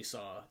Martinez that we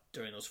saw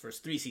during those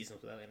first 3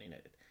 seasons with Atlanta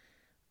United.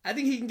 I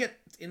think he can get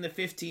in the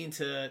 15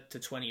 to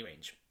 20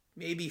 range.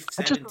 Maybe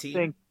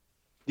 17.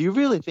 Do you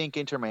really think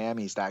Inter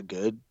Miami is that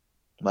good?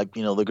 Like,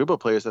 the group of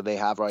players that they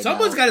have right now.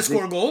 Someone's got to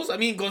score goals. I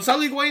mean,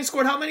 Gonzalo Higuain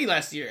scored how many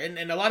last year?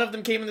 And a lot of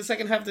them came in the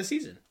second half of the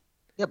season.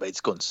 Yeah, but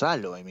it's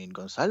Gonzalo.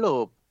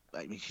 Gonzalo,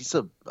 he's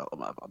a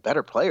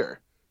better player.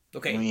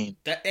 Okay.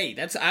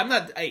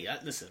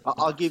 Listen.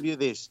 I'll give you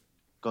this.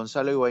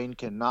 Gonzalo Higuain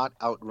cannot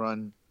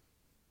outrun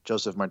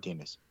Joseph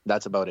Martinez.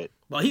 That's about it.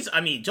 Well,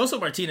 Joseph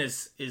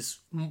Martinez is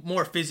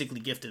more physically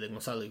gifted than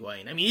Gonzalo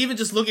Higuain. Even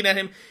just looking at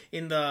him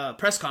in the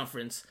press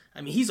conference,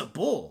 he's a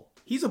bull.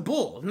 He's a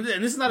bull. And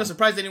this is not a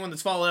surprise to anyone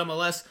that's followed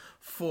MLS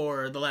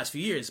for the last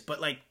few years. But,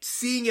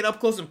 seeing it up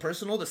close and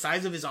personal, the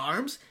size of his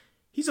arms,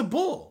 he's a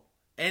bull.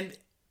 And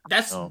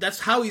that's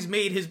how he's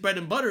made his bread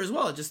and butter as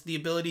well. Just the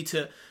ability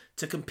to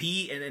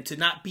compete and to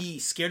not be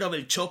scared of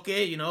el choque,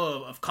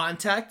 of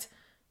contact.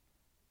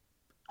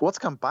 What's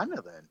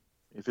Campana then,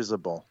 if he's a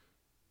bull?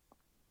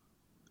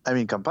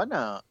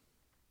 Campana,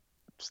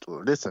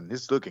 listen,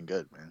 he's looking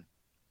good, man.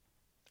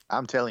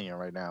 I'm telling you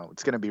right now,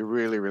 it's going to be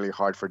really, really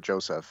hard for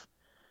Joseph.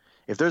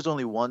 If there's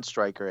only one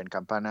striker and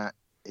Campana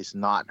is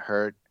not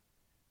hurt,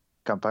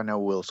 Campana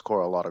will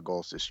score a lot of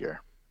goals this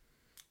year.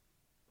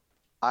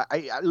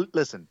 I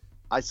listen,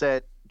 I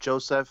said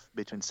Joseph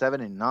between 7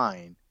 and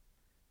 9,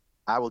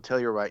 I will tell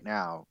you right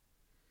now,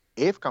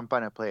 if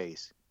Campana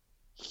plays,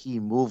 he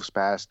moves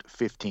past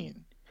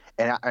 15.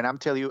 I'm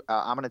telling you,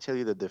 I'm going to tell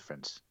you the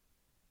difference.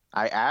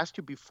 I asked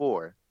you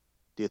before,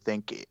 do you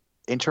think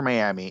Inter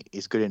Miami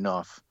is good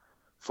enough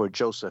for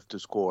Joseph to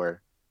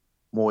score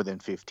more than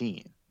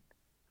 15?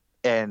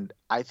 And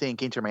I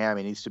think Inter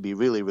Miami needs to be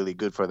really, really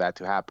good for that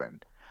to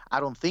happen. I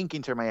don't think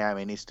Inter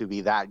Miami needs to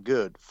be that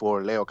good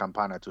for Leo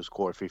Campana to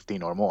score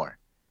 15 or more,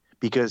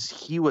 because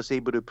he was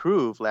able to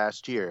prove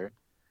last year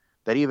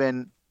that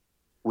even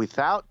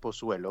without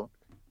Pozuelo,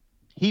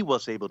 he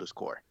was able to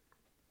score.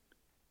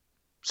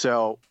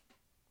 So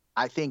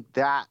I think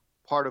that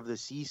part of the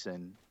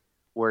season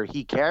where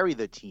he carried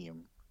the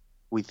team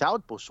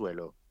without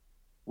Pozuelo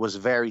was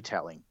very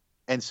telling.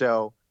 And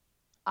so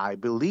I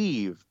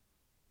believe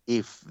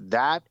if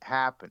that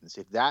happens,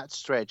 if that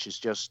stretch is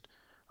just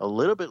a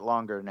little bit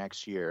longer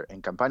next year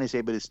and Campana is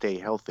able to stay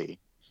healthy,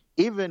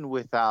 even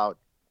without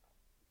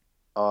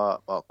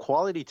a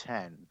quality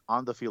 10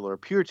 on the field or a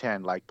pure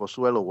 10 like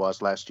Pozuelo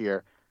was last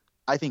year,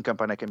 I think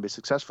Campana can be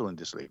successful in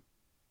this league.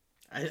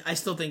 I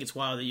still think it's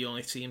wild that you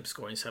only see him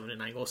scoring 7 to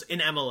 9 goals in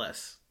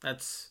MLS.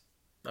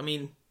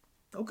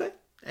 Okay.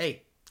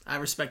 Hey, I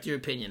respect your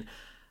opinion.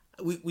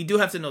 We do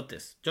have to note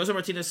this. Joseph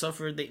Martinez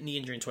suffered the knee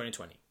injury in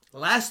 2020.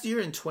 Last year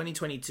in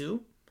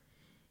 2022,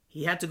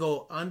 he had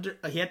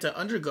to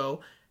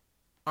undergo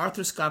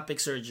arthroscopic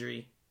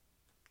surgery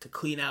to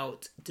clean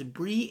out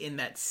debris in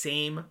that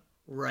same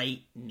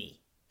right knee.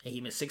 And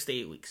he missed 6 to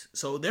 8 weeks.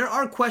 So there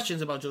are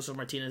questions about Joseph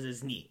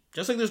Martinez's knee.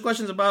 Just like there's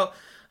questions about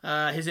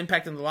his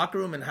impact in the locker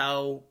room and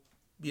how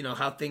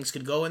things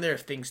could go in there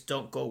if things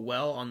don't go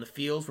well on the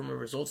field from a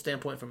result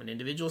standpoint, from an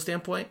individual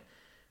standpoint.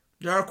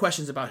 There are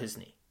questions about his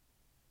knee.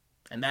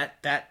 And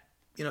that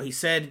he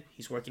said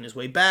he's working his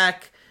way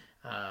back.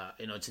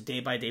 It's a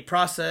day-by-day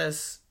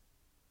process.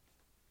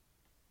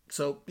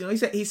 So,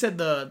 he said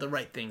the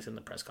right things in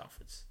the press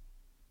conference.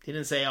 He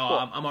didn't say,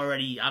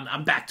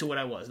 I'm back to what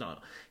I was. No.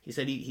 He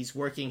said he's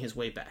working his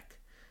way back.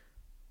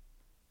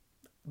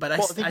 But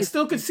I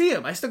still could see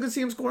him. I still could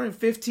see him scoring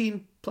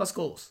 15 plus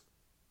goals.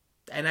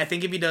 And I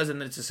think if he does,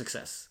 then it's a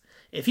success.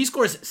 If he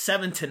scores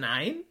 7 to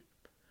 9,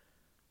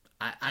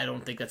 I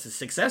don't think that's a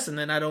success. And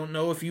then I don't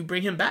know if you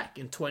bring him back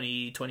in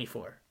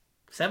 2024.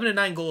 7 to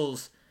 9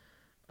 goals,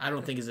 I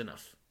don't think is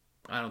enough.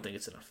 I don't think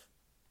it's enough.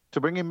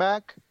 To bring him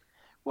back?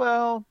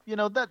 Well,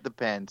 that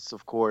depends,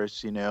 of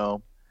course,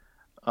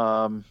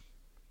 I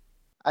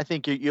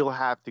think you'll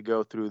have to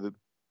go through the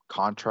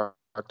contract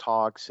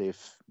talks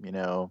if,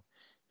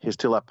 he's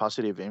still a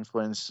positive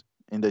influence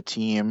in the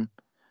team,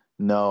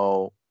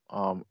 no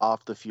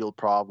off the field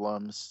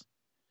problems,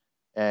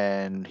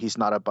 and he's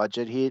not a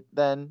budget hit,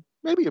 then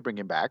maybe you bring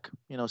him back.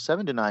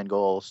 7 to 9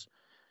 goals.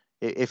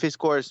 If he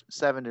scores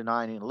 7 to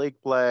 9 in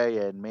league play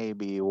and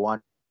maybe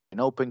one in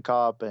Open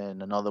Cup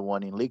and another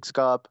one in Leagues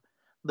Cup,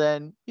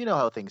 then you know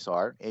how things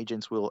are.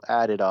 Agents will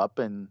add it up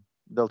and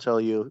they'll tell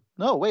you,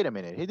 no, wait a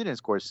minute. He didn't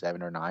score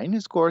 7 or 9. He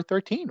scored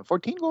 13 or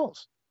 14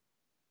 goals.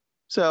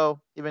 So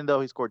even though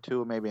he scored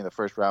 2 maybe in the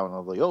first round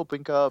of the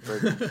Open Cup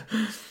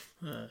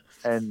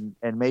and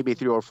maybe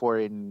 3 or 4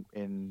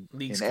 in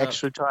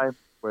extra time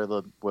where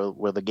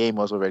the game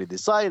was already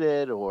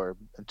decided, or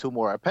 2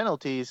 more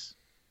penalties,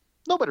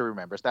 nobody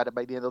remembers that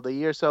by the end of the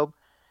year. So,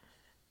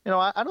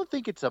 I don't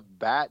think it's a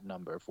bad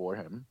number for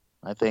him.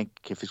 I think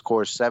if he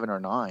scores 7 or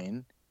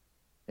 9,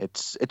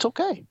 it's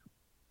okay.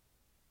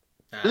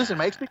 Listen,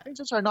 my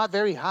expectations are not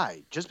very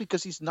high just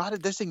because he's not a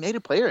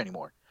designated player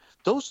anymore.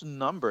 Those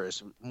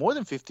numbers, more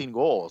than 15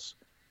 goals,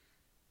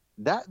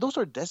 those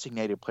are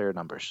designated player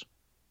numbers.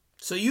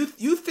 So you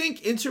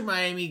think Inter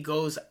Miami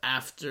goes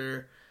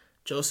after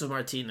Joseph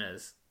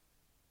Martinez?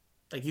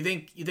 Like you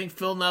think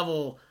Phil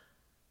Neville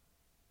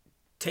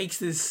takes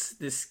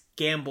this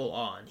gamble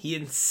on? He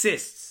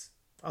insists.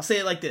 I'll say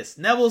it like this: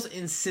 Neville's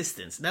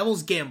insistence,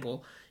 Neville's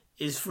gamble,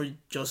 is for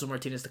Joseph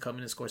Martinez to come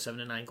in and score 7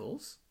 to 9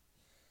 goals.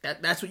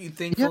 That's what you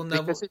think, Phil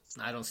Neville?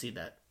 I don't see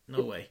that.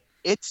 No way.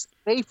 It's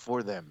safe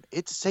for them.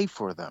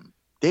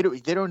 They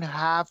don't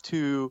have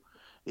to.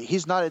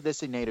 He's not a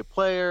designated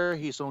player.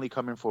 He's only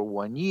coming for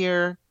 1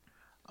 year.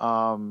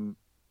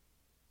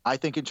 I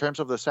think in terms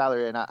of the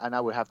salary, and I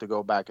would have to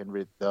go back and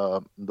read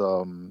the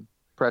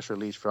press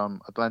release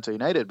from Atlanta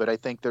United, but I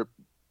think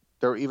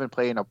they're even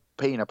paying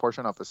a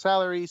portion of the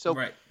salary. So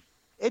right.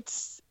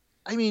 It's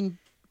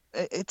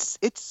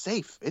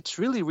safe. It's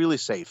really, really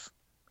safe.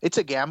 It's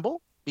a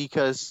gamble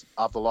because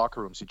of the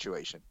locker room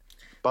situation.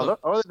 But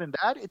other than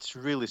that, it's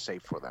really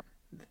safe for them.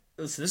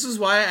 Listen, this is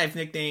why I've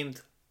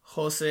nicknamed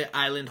Jose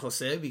Island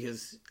Jose,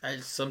 because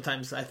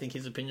sometimes I think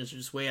his opinions are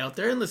just way out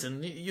there. And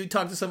listen, you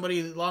talk to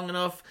somebody long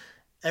enough,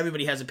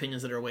 everybody has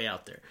opinions that are way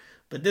out there.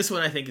 But this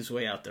one I think is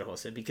way out there,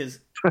 Jose, because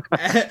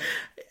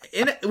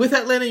with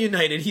Atlanta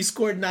United, he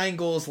scored 9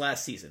 goals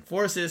last season.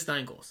 4 assists,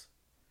 9 goals.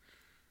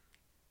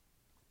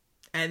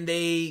 And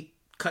they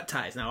cut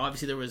ties. Now,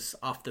 obviously, there was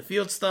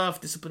off-the-field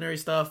stuff, disciplinary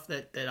stuff,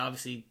 that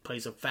obviously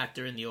plays a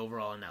factor in the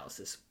overall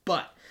analysis.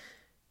 But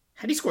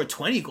had he scored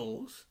 20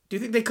 goals, do you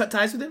think they cut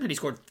ties with him? Had he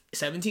scored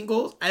 17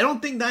 goals? I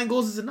don't think 9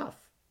 goals is enough.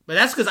 But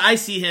that's because I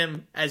see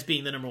him as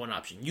being the number one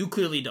option. You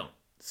clearly don't.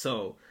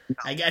 So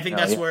I think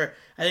that's where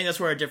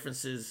our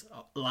differences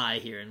lie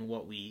here and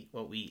what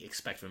we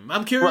expect from him.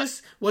 I'm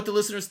curious what the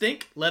listeners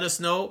think. Let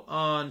us know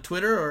on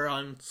Twitter or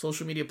on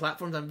social media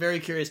platforms. I'm very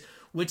curious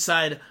which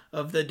side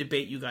of the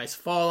debate you guys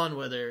fall on,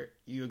 whether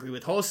you agree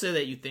with Jose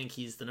that you think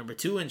he's the number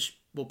 2 and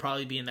will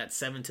probably be in that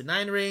 7 to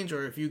 9 range,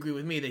 or if you agree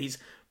with me that he's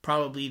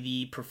probably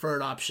the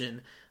preferred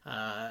option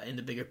in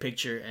the bigger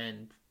picture,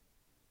 and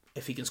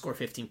if he can score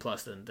 15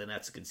 plus, then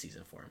that's a good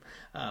season for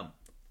him.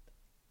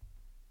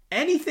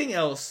 Anything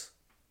else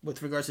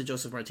with regards to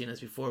Josef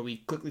Martinez before we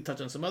quickly touch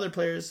on some other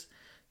players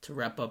to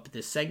wrap up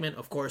this segment?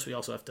 Of course, we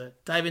also have to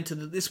dive into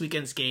this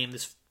weekend's game,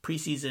 this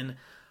preseason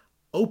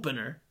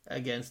opener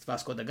against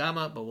Vasco da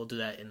Gama, but we'll do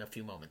that in a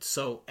few moments.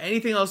 So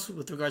anything else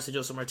with regards to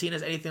Josef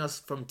Martinez? Anything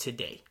else from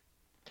today?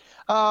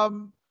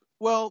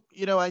 Well,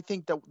 I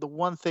think that the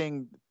one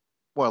thing,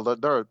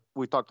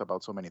 we talked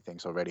about so many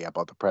things already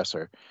about the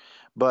presser,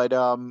 but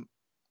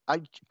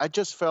I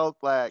just felt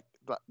like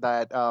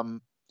that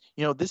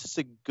this is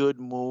a good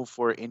move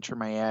for Inter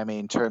Miami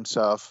in terms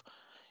of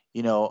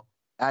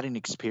adding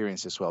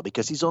experience as well,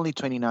 because he's only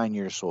 29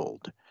 years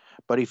old.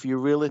 But if you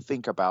really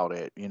think about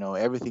it,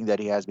 everything that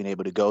he has been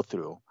able to go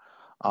through,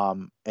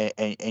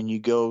 and you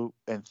go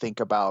and think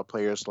about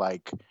players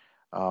like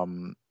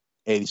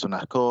Edison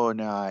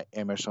Ascona,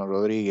 Emerson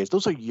Rodriguez,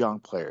 those are young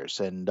players,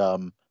 and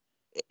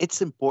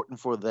it's important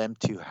for them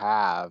to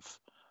have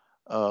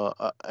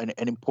an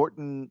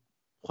important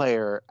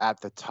player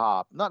at the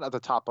top, not at the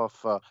top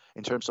of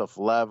in terms of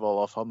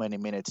level of how many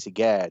minutes he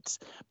gets,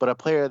 but a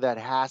player that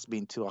has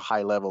been to a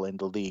high level in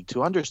the league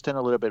to understand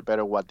a little bit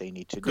better what they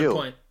need to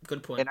do.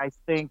 Good point. And I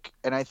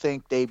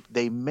think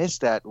they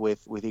missed that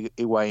with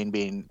Higuain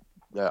being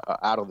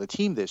out of the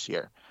team this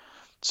year.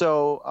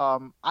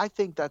 So I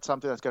think that's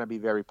something that's going to be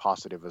very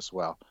positive as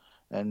well.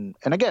 And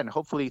again,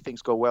 hopefully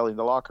things go well in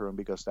the locker room,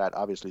 because that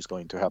obviously is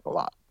going to help a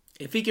lot.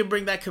 If he can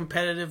bring that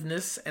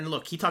competitiveness, and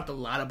look, he talked a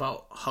lot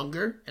about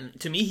hunger, and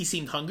to me, he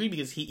seemed hungry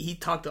because he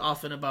talked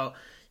often about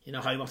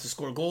how he wants to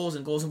score goals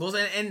and goals and goals.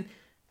 And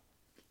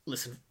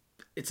listen,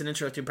 it's an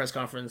introductory press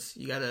conference.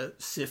 You got to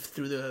sift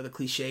through the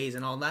cliches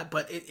and all that.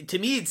 But to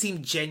me, it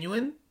seemed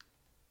genuine,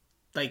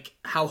 like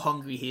how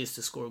hungry he is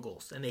to score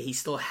goals, and that he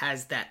still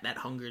has that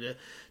hunger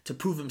to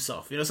prove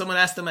himself. Someone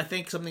asked him, I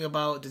think, something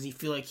about, does he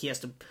feel like he has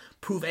to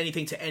prove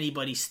anything to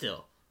anybody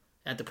still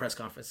at the press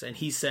conference? And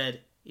he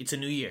said, it's a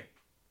new year.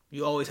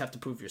 You always have to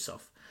prove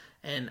yourself.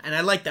 And I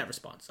like that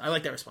response.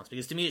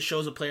 Because to me it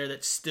shows a player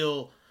that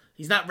still,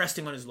 he's not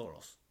resting on his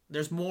laurels.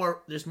 There's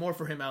more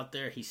for him out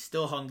there. He's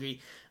still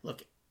hungry.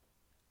 Look,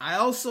 I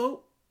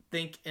also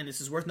think, and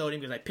this is worth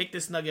noting because I picked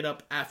this nugget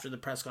up after the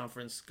press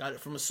conference, got it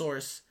from a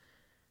source,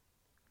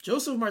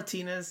 Josef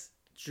Martinez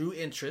drew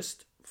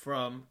interest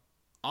from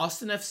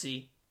Austin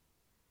FC,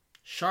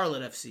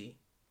 Charlotte FC,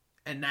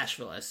 and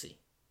Nashville SC.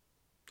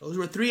 Those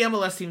were 3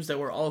 MLS teams that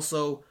were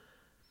also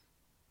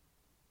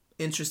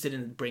interested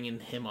in bringing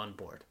him on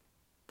board.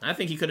 I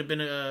think he could have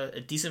been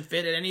a decent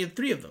fit at any of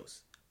 3 of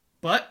those.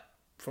 But,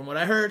 from what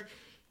I heard,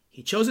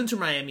 he chose Inter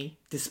Miami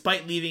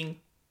despite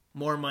leaving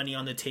more money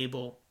on the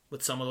table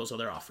with some of those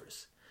other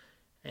offers.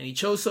 And he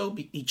chose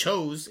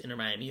Inter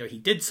Miami, or he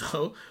did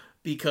so,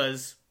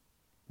 because,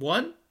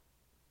 one,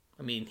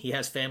 he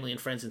has family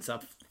and friends in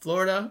South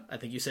Florida. I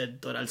think you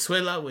said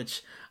Doralzuela,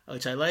 which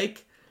I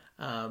like.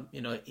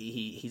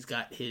 He's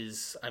got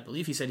his, I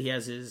believe he said he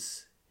has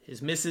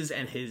his missus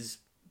and his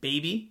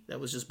baby that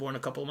was just born a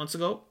couple of months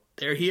ago.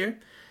 They're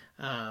here.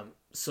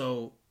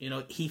 So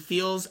he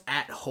feels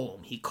at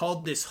home. He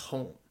called this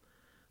home,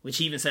 which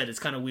he even said it's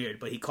kind of weird,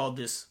 but he called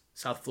this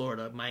South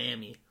Florida,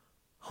 Miami,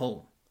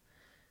 home.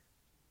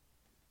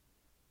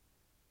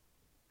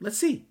 Let's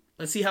see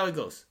how it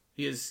goes.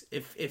 Because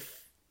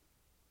if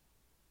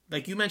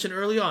like you mentioned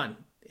early on,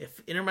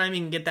 if Inter Miami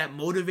can get that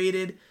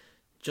motivated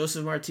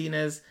Josef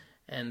Martinez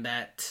and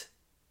that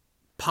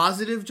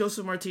positive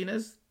Josef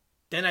Martinez,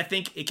 then I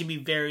think it can be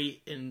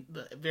very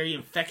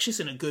infectious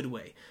in a good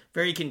way,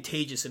 very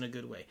contagious in a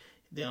good way.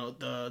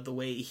 The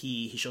way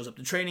he shows up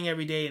to training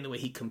every day and the way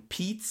he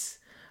competes,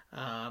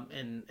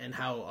 and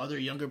how other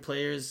younger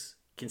players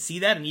can see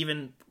that, and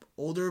even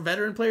older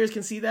veteran players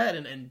can see that,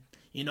 and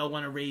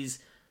want to raise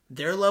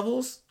their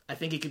levels. I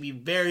think it could be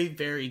very,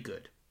 very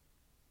good.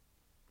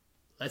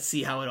 Let's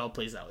see how it all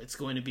plays out. It's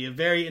going to be a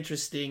very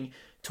interesting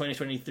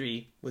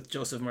 2023 with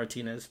Josef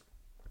Martinez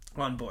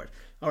on board.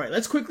 All right,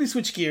 let's quickly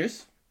switch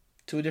gears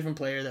to a different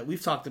player that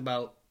we've talked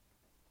about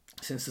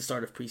since the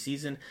start of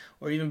preseason,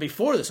 or even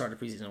before the start of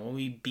preseason. When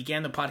we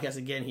began the podcast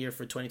again here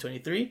for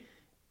 2023,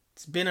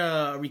 it's been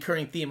a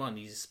recurring theme on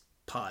these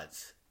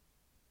pods.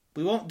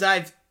 We won't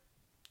dive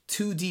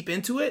too deep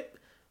into it,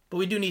 but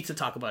we do need to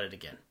talk about it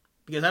again.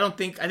 Because I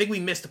think we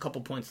missed a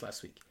couple points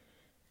last week.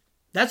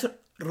 That's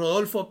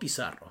Rodolfo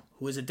Pizarro,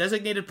 who is a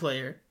designated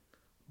player,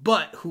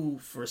 but who,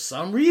 for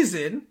some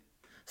reason,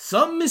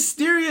 some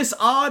mysterious,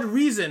 odd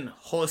reason,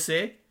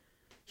 Jose,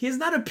 he has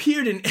not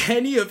appeared in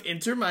any of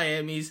Inter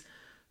Miami's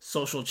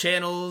social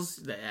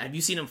channels? Have you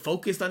seen him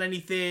focused on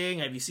anything?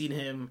 Have you seen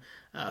him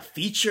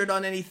featured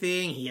on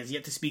anything? He has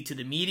yet to speak to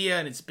the media,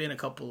 and it's been we're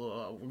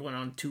going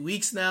on 2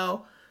 weeks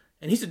now,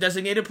 and he's a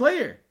designated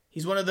player.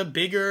 He's one of the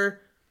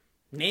bigger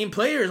name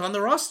players on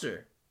the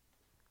roster.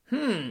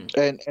 And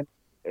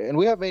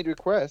we have made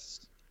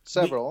requests,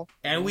 several.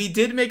 We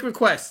did make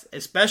requests,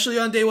 especially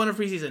on day one of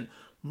preseason.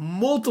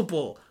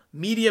 Multiple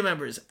media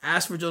members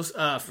asked for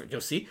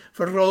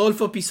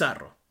Rodolfo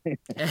Pizarro,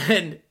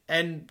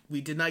 and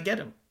we did not get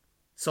him.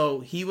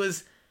 So he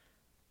was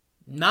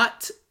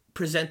not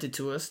presented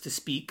to us to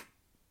speak.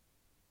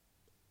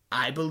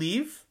 I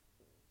believe,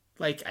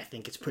 I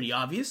think it's pretty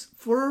obvious,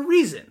 for a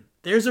reason.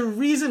 There's a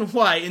reason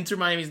why Inter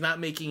Miami is not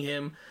making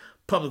him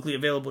publicly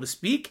available to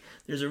speak.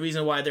 There's a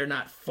reason why they're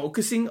not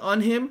focusing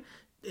on him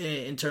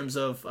in terms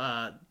of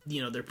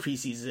their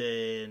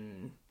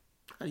preseason,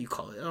 how do you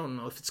call it? I don't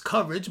know if it's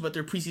coverage, but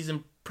their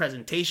preseason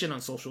presentation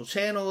on social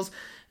channels,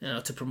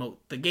 to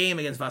promote the game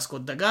against Vasco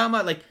da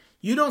Gama.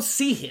 You don't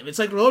see him. It's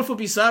like Rodolfo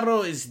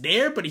Pizarro is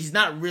there, but he's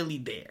not really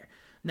there.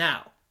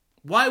 Now,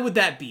 why would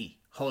that be,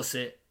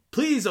 Jose?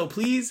 Please, oh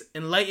please,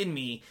 enlighten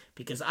me,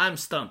 because I'm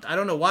stumped. I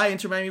don't know why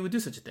Inter Miami would do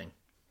such a thing.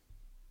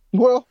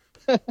 Well,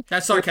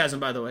 that's sarcasm,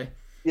 by the way.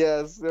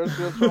 Yes, they're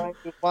still trying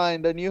to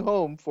find a new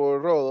home for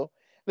Rodo.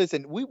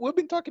 Listen, we've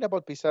been talking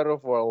about Pizarro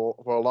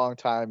for a long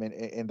time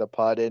in the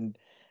pod, and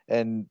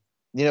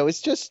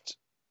it's just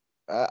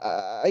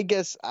I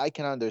guess I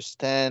can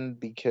understand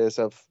because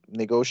of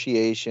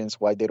negotiations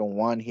why they don't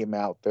want him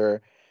out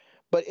there,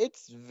 but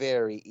it's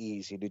very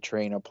easy to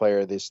train a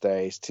player these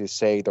days to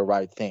say the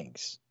right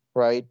things,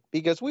 right?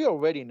 Because we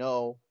already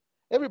know,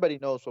 everybody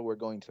knows what we're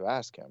going to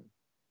ask him.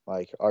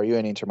 Are you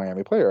an Inter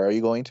Miami player? Are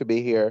you going to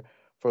be here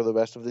for the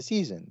rest of the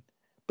season?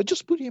 But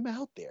just put him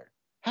out there.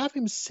 Have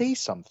him say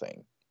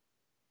something.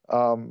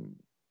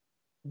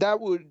 That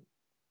would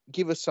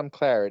give us some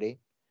clarity.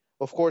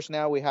 Of course,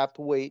 now we have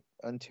to wait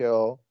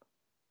until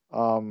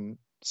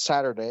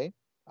Saturday.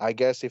 I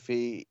guess if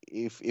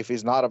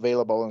he's not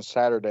available on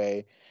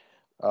Saturday,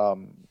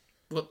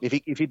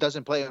 if he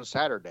doesn't play on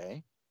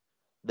Saturday,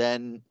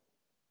 then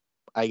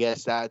I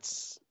guess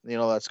that's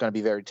going to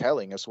be very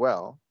telling as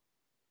well.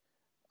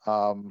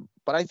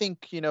 But I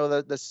think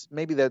that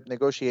maybe the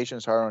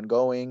negotiations are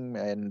ongoing,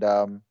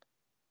 and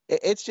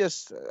it's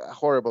just a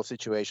horrible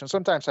situation.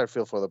 Sometimes I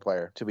feel for the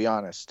player, to be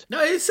honest.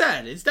 No, it's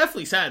sad. It's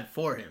definitely sad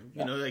for him.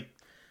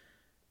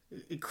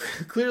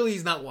 Clearly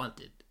he's not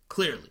wanted.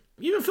 Clearly,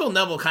 even Phil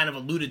Neville kind of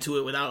alluded to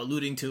it without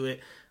alluding to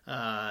it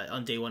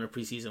on day one of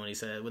preseason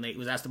when he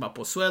was asked about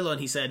Pozuelo, and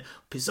he said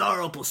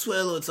Pizarro,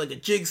 Pozuelo, it's like a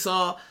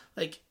jigsaw.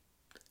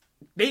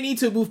 They need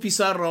to move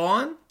Pizarro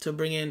on to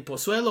bring in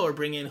Pozuelo or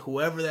bring in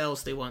whoever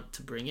else they want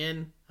to bring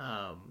in.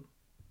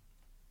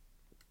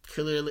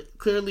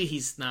 Clearly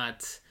he's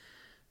not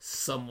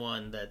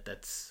someone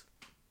that's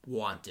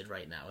wanted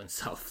right now in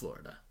South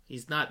Florida.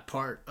 He's not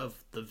part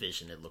of the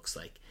vision, it looks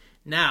like.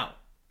 Now,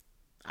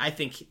 I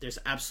think there's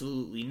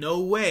absolutely no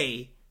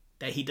way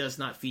that he does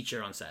not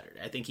feature on Saturday.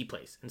 I think he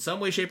plays. In some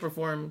way, shape, or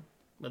form,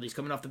 whether he's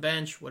coming off the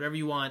bench, whatever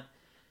you want,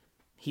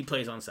 he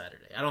plays on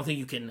Saturday. I don't think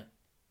you can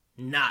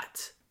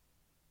not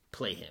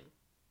play him.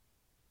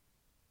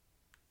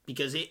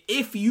 Because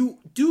if you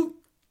do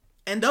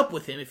end up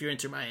with him, if you're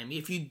Inter Miami,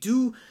 if you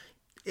do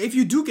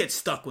get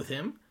stuck with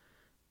him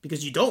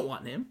because you don't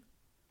want him,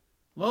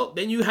 well,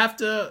 then you have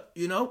to,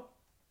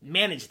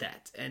 manage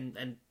that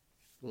and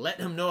let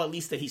him know at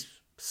least that he's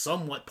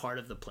somewhat part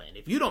of the plan.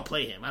 If you don't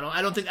play him,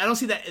 I don't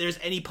see that there's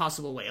any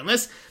possible way,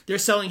 unless they're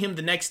selling him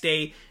the next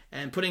day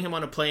and putting him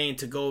on a plane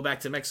to go back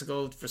to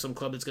Mexico for some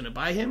club that's going to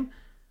buy him.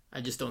 I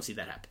just don't see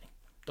that happening.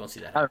 Don't see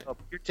that happening. I don't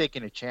know, you're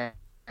taking a chance,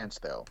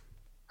 though.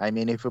 I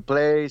mean, if he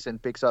plays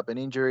and picks up an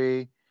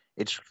injury,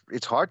 it's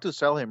hard to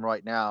sell him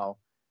right now,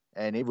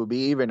 and it would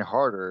be even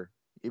harder,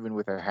 even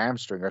with a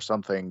hamstring or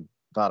something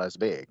not as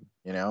big,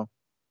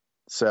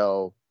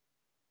 So,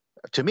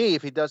 to me,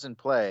 if he doesn't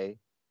play,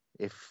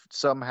 if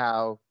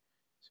somehow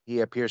he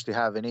appears to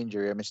have an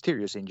injury, a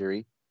mysterious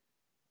injury,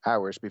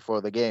 hours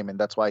before the game, and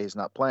that's why he's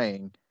not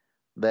playing,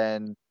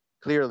 then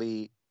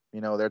clearly,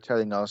 they're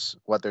telling us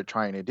what they're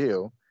trying to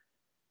do.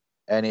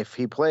 And if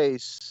he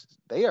plays,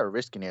 they are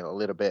risking it a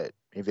little bit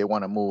if they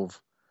want to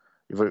move,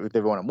 if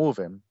they want to move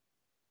him.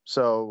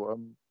 So,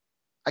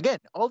 again,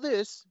 all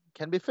this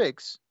can be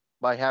fixed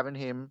by having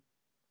him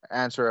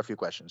answer a few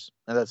questions,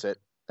 and that's it.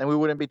 And we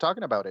wouldn't be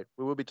talking about it.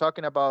 We would be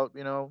talking about,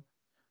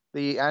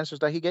 the answers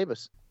that he gave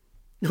us.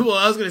 Well,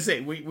 I was going to say,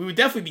 we would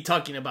definitely be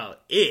talking about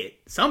it.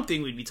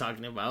 Something we'd be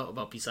talking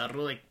about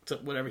Pizarro,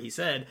 whatever he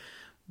said.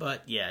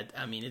 But, yeah,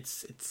 I mean,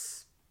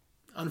 it's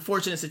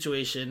unfortunate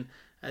situation.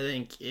 I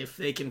think if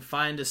they can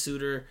find a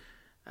suitor,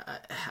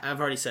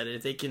 I've already said it,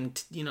 if they can,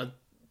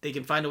 they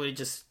can find a way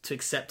just to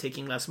accept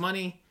taking less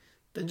money,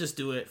 then just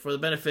do it for the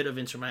benefit of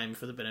Inter Miami,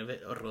 for the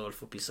benefit of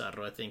Rodolfo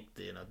Pizarro. I think,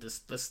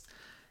 let's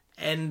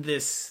end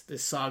this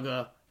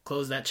saga,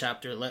 close that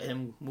chapter, let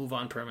him move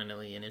on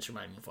permanently, and Inter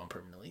Miami move on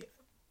permanently.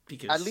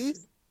 Because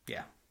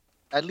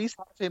at least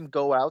have him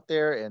go out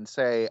there and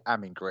say,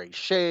 I'm in great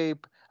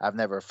shape. I've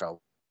never felt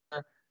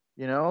better.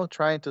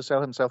 trying to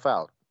sell himself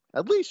out.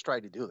 At least try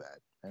to do that.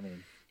 I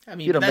mean,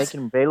 making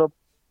him available.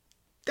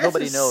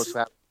 Nobody knows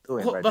how to do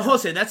it right but now.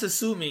 Jose, that's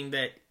assuming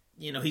that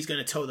he's going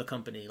to toe the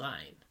company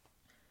line.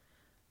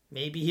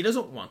 Maybe he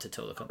doesn't want to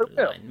toe the company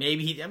line.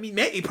 Maybe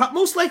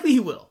most likely he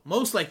will.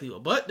 Most likely he will.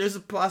 But there's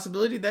a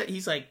possibility that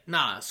he's like,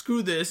 nah,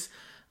 screw this.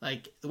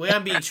 Like, the way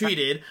I'm being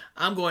treated,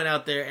 I'm going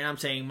out there and I'm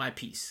saying my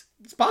piece.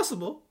 It's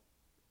possible.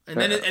 And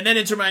then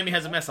Inter Miami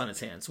has a mess on its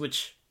hands,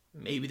 which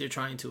maybe they're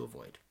trying to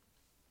avoid.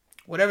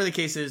 Whatever the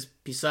case is,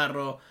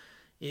 Pizarro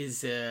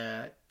is...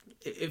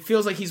 it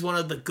feels like he's one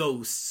of the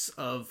ghosts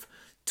of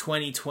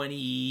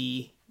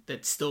 2020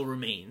 that still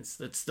remains,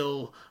 that's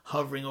still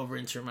hovering over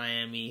Inter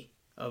Miami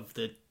of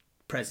the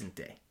present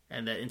day,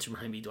 and that Inter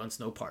Miami wants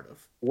no part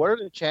of. What are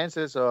the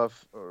chances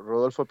of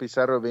Rodolfo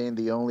Pizarro being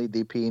the only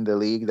DP in the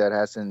league that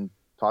hasn't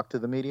talked to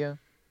the media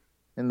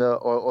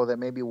or that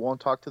maybe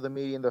won't talk to the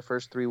media in the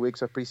first 3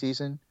 weeks of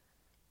preseason?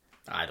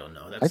 I don't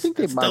know. I think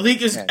the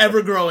league is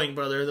ever growing,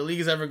 brother. The league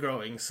is ever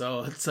growing,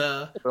 so it's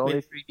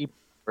only 3 DPs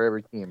for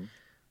every team,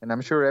 and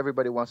I'm sure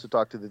everybody wants to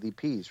talk to the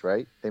DPs,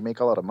 right? They make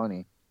a lot of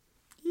money.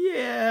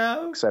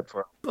 Yeah, except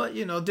for. But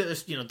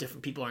there's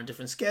different people are on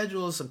different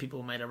schedules. Some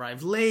people might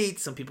arrive late.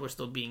 Some people are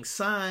still being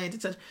signed.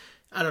 Etc.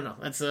 I don't know.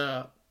 That's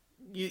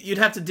you'd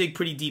have to dig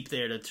pretty deep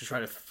there to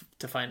try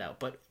to find out.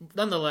 But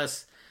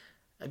nonetheless,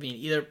 I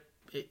mean,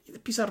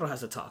 Pizarro has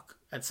to talk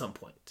at some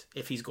point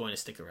if he's going to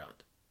stick around.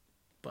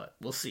 But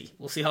we'll see.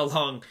 We'll see how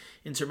long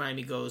Inter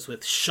Miami goes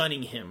with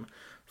shunning him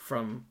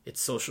from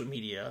its social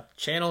media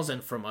channels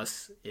and from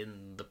us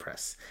in the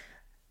press.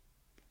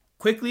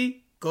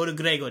 Quickly, go to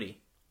Gregore.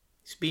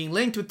 He's being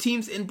linked with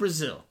teams in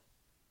Brazil.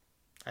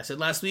 I said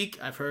last week,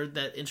 I've heard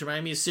that Inter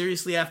Miami is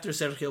seriously after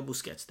Sergio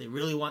Busquets. They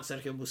really want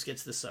Sergio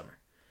Busquets this summer.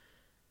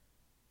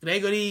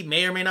 Gregore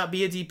may or may not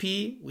be a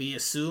DP. We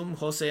assume,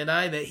 Jose and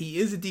I, that he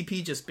is a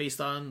DP just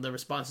based on the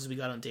responses we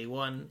got on day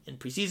one in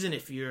preseason.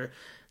 If you're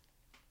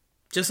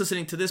just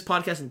listening to this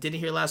podcast and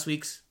didn't hear last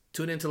week's,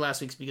 tune into last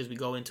week's because we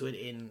go into it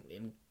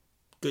in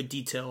good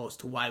detail as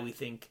to why we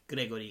think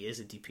Gregore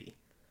is a DP.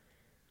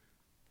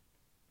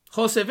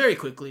 Jose, very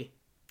quickly,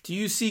 do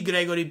you see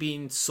Gregore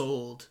being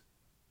sold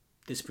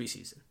this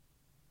preseason?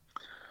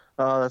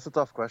 That's a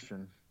tough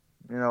question.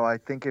 I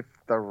think if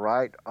the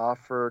right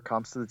offer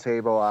comes to the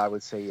table, I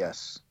would say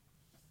yes.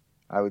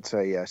 But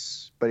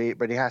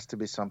it has to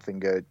be something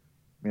good.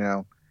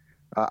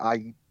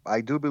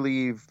 I do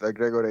believe that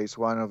Gregore is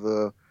one of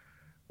the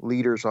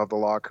leaders of the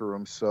locker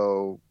room.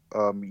 So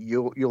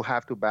you'll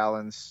have to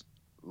balance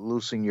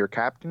losing your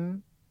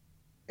captain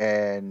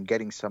and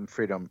getting some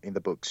freedom in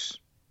the books.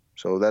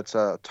 So that's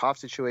a tough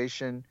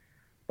situation,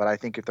 but I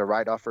think if the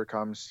right offer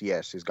comes,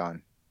 yes, he's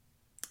gone.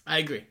 I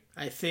agree.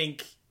 I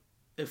think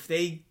if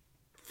they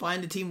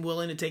find a team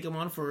willing to take him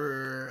on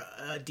for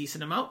a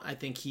decent amount, I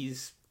think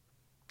he's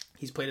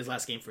played his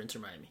last game for Inter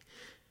Miami.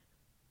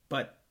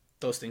 But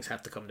those things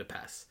have to come to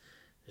pass.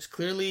 There's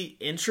clearly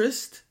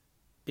interest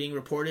being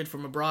reported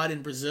from abroad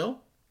in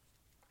Brazil.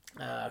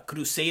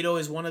 Cruzeiro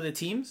is one of the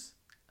teams.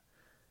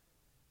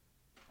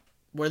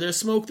 Where there's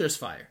smoke, there's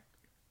fire.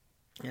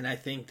 And I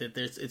think that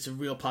it's a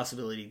real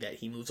possibility that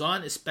he moves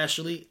on,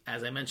 especially,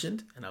 as I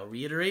mentioned, and I'll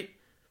reiterate,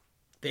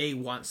 they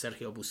want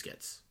Sergio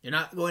Busquets. You're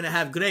not going to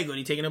have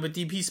Gregore taking up a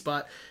DP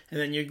spot, and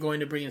then you're going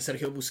to bring in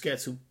Sergio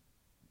Busquets, who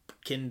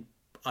can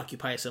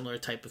occupy a similar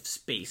type of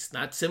space.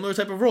 Not similar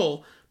type of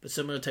role, but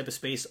similar type of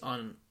space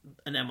on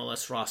an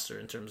MLS roster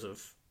in terms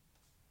of,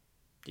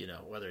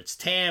 whether it's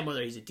TAM,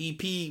 whether he's a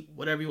DP,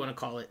 whatever you want to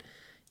call it.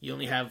 You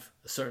only have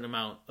a certain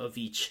amount of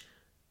each.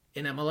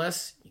 In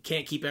MLS, you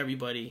can't keep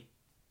everybody.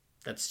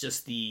 That's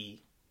just the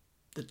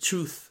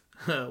truth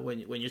when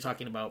you're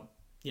talking about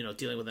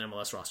dealing with an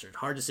MLS roster.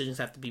 Hard decisions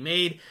have to be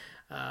made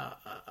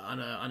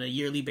on a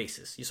yearly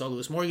basis. You saw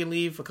Lewis Morgan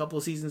leave a couple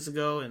of seasons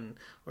ago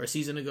or a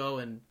season ago,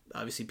 and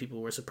obviously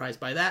people were surprised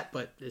by that.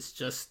 But it's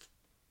just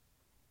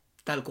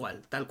tal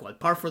cual,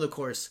 par for the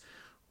course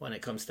when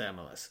it comes to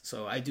MLS.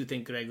 So I do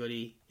think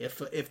Gregore,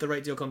 if the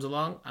right deal comes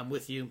along, I'm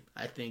with you.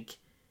 I think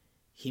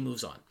he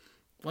moves on.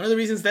 One of the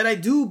reasons that I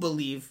do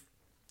believe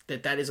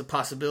that is a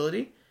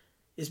possibility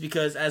is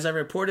because, as I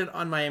reported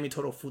on Miami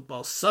Total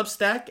Football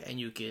Substack, and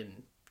you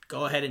can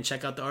go ahead and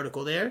check out the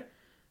article there,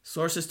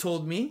 sources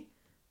told me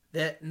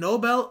that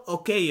Nobel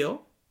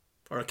Okello,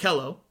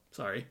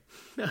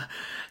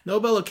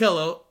 Nobel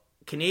Okello,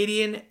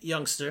 Canadian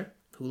youngster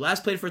who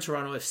last played for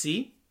Toronto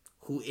FC,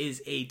 who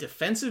is a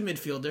defensive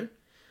midfielder,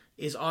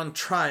 is on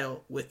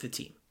trial with the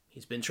team.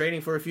 He's been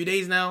training for a few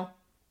days now,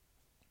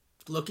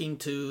 looking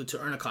to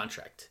earn a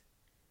contract.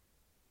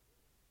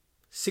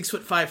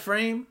 6'5"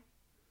 frame,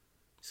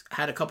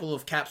 had a couple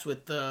of caps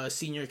with the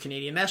senior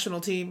Canadian national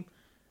team,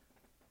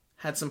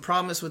 had some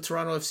promise with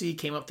Toronto FC,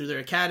 came up through their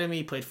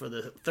academy, played for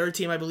the third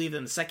team, I believe,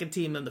 then the second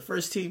team, then the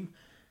first team.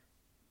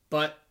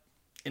 But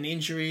an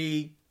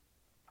injury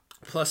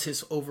plus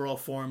his overall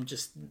form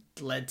just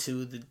led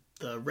to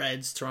the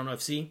Reds, Toronto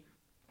FC,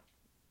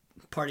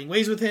 parting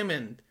ways with him,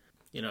 and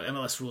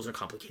MLS rules are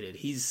complicated.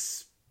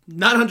 He's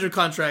not under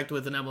contract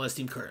with an MLS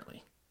team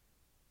currently.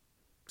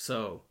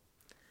 So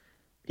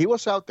He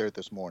was out there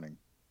this morning,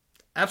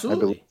 I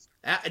believe.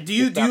 Absolutely. Do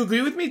you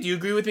agree with me? Do you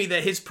agree with me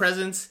that his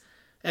presence?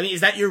 I mean,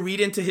 is that your read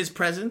into his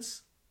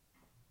presence?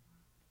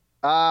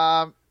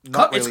 Not It's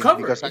really,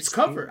 cover. because It's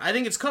cover. I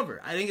think it's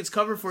cover. I think it's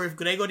cover for if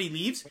Gregori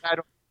leaves. I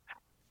don't.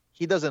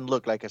 He doesn't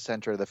look like a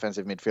center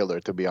defensive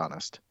midfielder, to be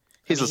honest.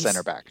 He's I mean, a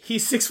center back.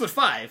 He's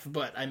 6'5",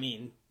 but I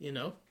mean, you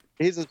know.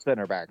 He's a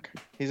center back.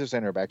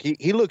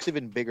 He looks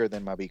even bigger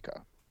than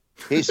Mabika.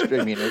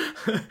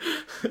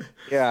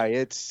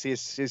 Yeah,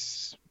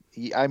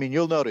 I mean,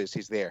 you'll notice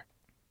he's there.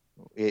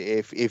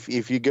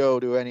 If you go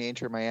to any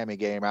Inter Miami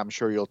game, I'm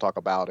sure you'll talk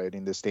about it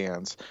in the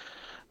stands.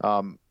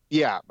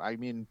 Yeah, I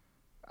mean,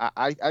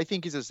 I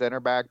think he's a center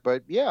back,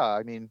 but yeah,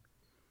 I mean,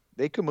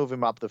 they could move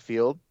him up the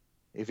field.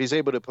 If he's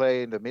able to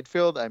play in the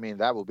midfield, I mean,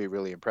 that will be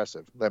really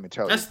impressive. Let me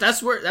tell you.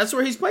 That's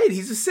where he's played.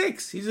 He's a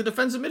 6. He's a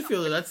defensive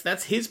midfielder.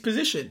 That's his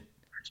position.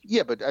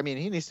 Yeah, but I mean,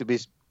 he needs to be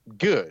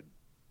good.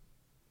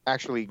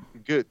 Actually,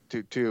 good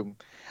to.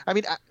 I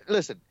mean,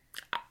 listen.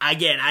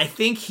 Again, I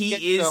think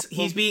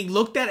he's being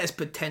looked at as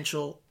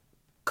potential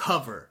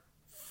cover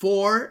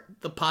for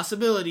the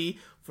possibility,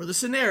 for the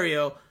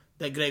scenario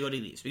that Gregori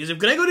leaves. Because if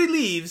Gregori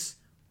leaves,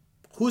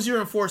 who's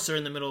your enforcer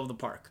in the middle of the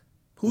park?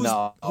 Who?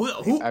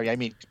 I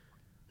mean,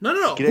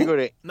 no.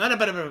 Gregori. No.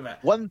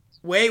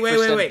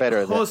 Wait.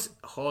 Better Jose,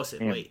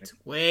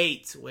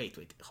 wait.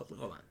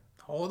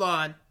 Hold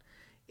on.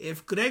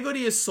 If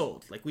Gregori is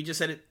sold, like we just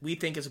said, we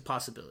think is a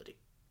possibility.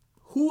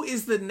 Who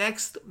is the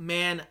next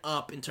man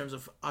up in terms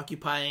of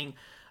occupying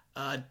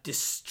a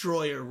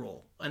destroyer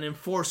role, an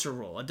enforcer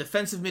role, a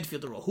defensive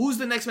midfielder role? Who's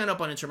the next man up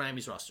on Inter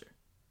Miami's roster?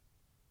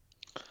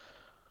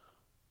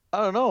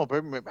 I don't know.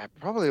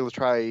 Probably will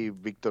try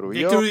Victor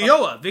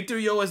Ulloa. Victor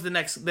Ulloa is the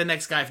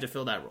next guy to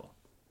fill that role.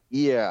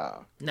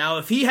 Yeah. Now,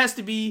 if he has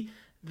to be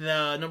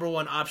the number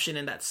one option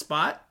in that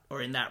spot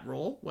or in that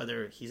role,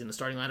 whether he's in the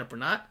starting lineup or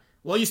not,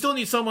 well, you still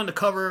need someone to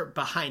cover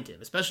behind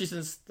him, especially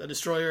since the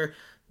destroyer,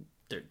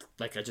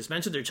 like I just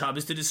mentioned, their job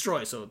is to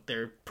destroy. So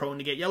they're prone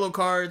to get yellow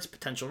cards,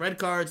 potential red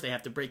cards. They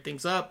have to break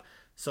things up,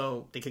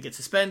 so they could get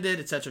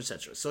suspended, etc.,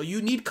 etc. So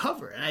you need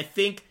cover, and I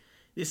think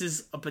this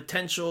is a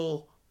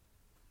potential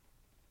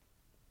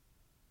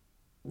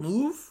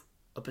move,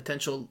 a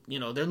potential.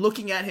 They're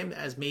looking at him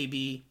as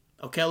maybe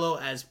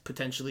Okello as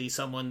potentially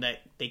someone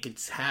that they could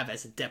have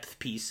as a depth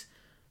piece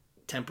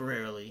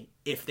temporarily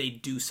if they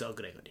do sell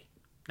Gregori.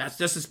 That's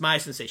just my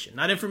sensation,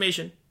 not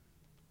information,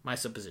 my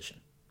supposition.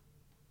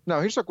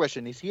 Now, here's a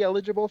question. Is he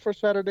eligible for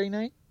Saturday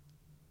night?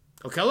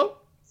 Okello?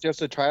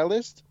 Just a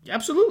trialist?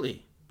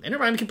 Absolutely. Inter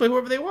Miami can play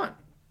whoever they want.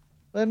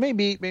 Then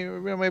maybe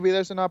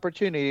there's an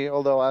opportunity,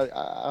 although I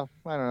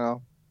don't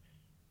know.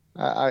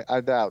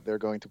 I doubt they're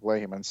going to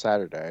play him on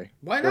Saturday.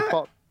 Why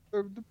not?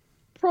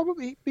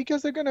 Probably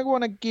because they're going to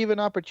want to give an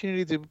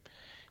opportunity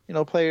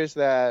to, players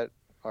that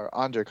are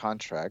under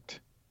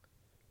contract.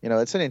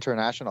 It's an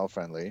international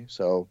friendly,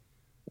 so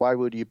why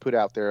would you put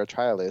out there a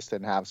trialist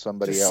and have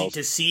somebody else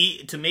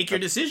to make your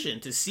decision,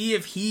 to see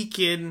if he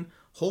can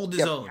hold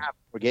his own?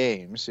 For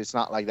games, it's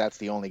not like that's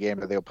the only game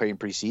that they'll play in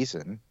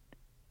preseason.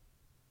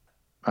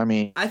 I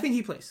mean, I think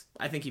he plays.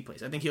 I think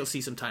he'll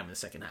see some time in the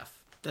second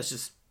half. That's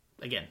just,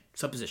 again,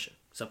 supposition.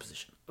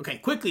 Okay,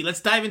 quickly,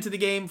 let's dive into the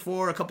game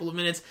for a couple of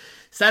minutes.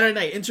 Saturday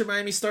night, Inter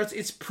Miami starts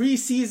its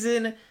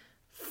preseason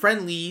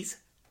friendlies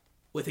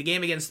with a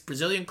game against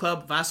Brazilian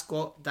club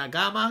Vasco da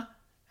Gama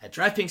at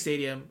DRV PNK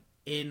Stadium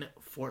in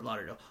Fort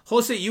Lauderdale.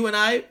 Jose, you and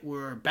I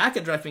were back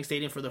at DRV PNK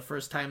Stadium for the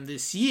first time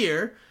this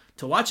year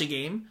to watch a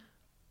game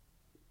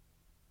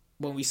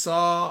when we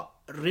saw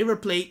River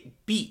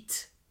Plate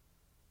beat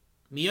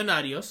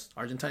Millonarios,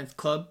 Argentine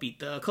club, beat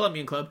the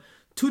Colombian club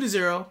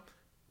 2-0.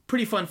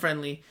 Pretty fun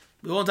friendly.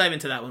 We won't dive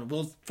into that one.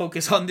 We'll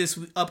focus on this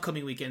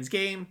upcoming weekend's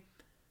game.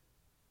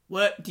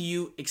 What do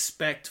you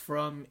expect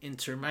from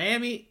Inter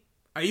Miami?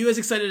 Are you as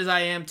excited as I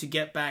am to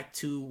get back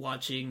to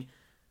watching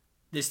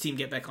this team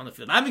get back on the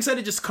field? I'm excited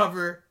to just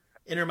cover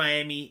Inter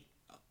Miami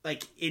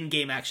like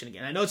in-game action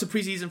again. I know it's a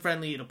preseason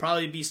friendly. It'll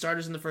probably be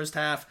starters in the first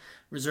half,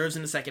 reserves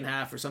in the second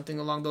half, or something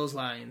along those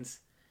lines.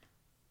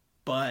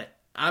 But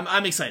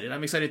I'm excited.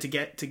 I'm excited to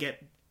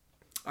get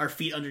our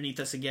feet underneath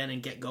us again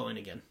and get going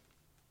again.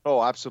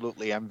 Oh,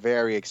 absolutely. I'm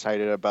very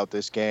excited about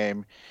this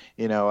game.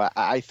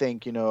 I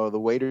think, the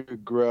way to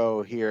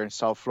grow here in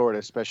South Florida,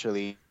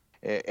 especially,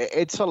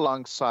 it's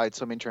alongside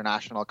some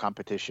international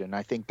competition.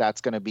 I think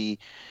that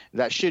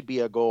should be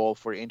a goal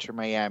for Inter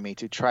Miami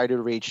to try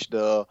to reach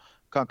the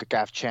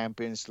CONCACAF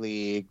Champions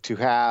League, to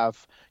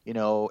have,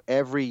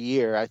 every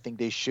year, I think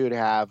they should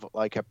have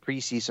like a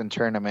preseason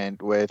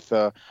tournament with,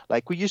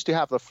 like we used to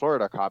have the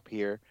Florida Cup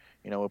here,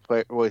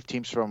 with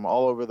teams from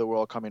all over the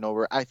world coming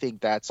over. I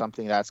think that's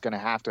something that's going to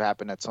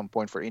happen at some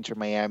point for Inter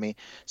Miami.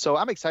 So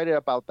I'm excited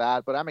about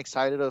that, but I'm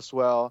excited as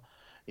well,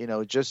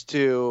 just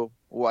to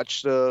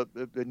watch the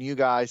new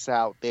guys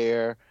out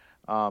there,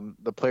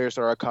 the players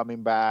that are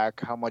coming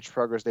back, how much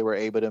progress they were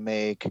able to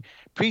make.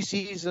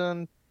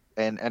 Preseason,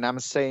 and I'm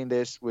saying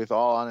this with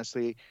all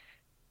honesty,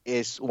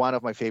 is one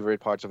of my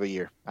favorite parts of the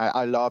year.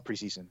 I love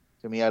preseason.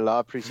 To me, I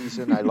love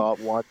preseason. I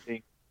love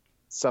watching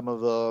some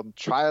of the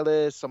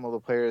trialists, some of the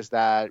players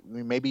that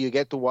maybe you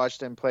get to watch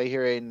them play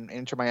here in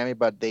Inter Miami,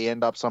 but they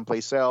end up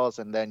someplace else,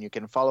 and then you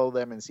can follow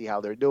them and see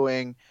how they're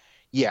doing.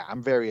 Yeah,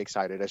 I'm very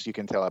excited, as you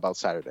can tell, about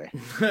Saturday.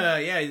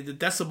 Yeah, the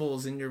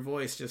decibels in your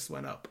voice just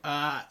went up.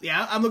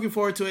 Yeah, I'm looking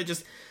forward to it.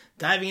 Just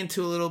diving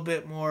into a little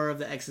bit more of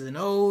the X's and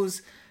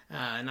O's.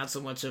 Not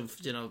so much of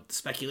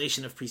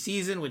speculation of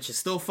preseason, which is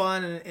still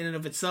fun in and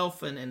of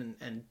itself,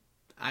 and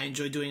I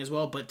enjoy doing as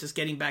well. But just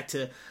getting back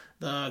to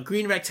the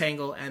green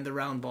rectangle and the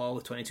round ball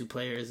with 22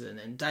 players,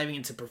 and diving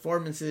into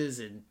performances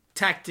and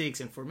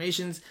tactics and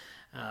formations,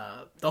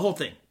 the whole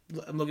thing.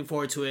 I'm looking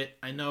forward to it.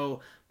 I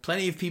know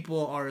plenty of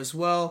people are as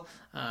well.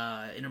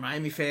 Inter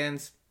Miami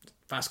fans,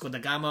 Vasco da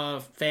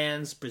Gama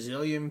fans,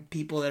 Brazilian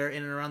people that are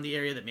in and around the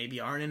area that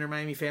maybe aren't Inter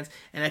Miami fans.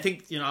 And I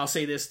think, I'll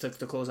say this to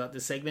close out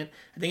this segment.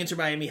 I think Inter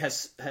Miami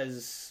has I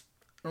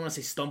don't want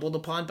to say stumbled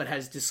upon, but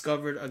has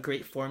discovered a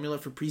great formula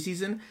for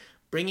preseason,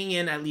 bringing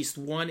in at least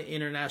one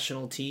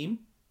international team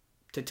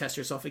to test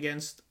yourself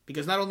against.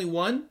 Because not only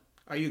one,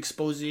 are you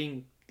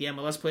exposing the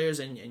MLS players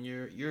and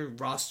your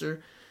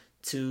roster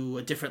to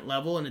a different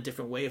level and a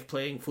different way of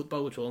playing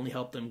football, which will only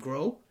help them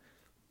grow,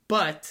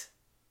 but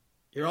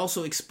you're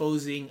also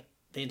exposing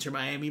the Inter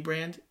Miami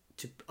brand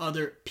to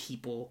other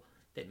people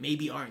that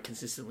maybe aren't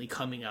consistently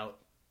coming out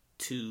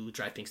to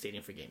Drive Pink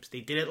Stadium for games. They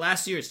did it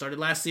last year. It started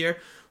last year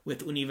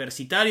with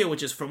Universitario,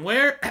 which is from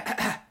where?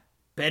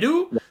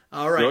 Peru.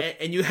 All right, sure.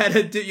 And you had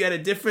a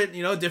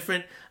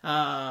different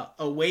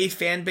away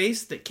fan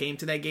base that came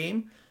to that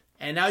game,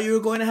 and now you're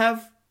going to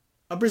have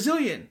a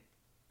Brazilian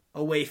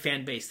away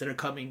fan base that are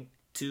coming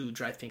to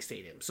Drive Pink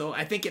Stadium. So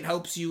I think it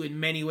helps you in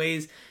many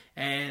ways.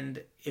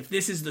 And if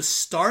this is the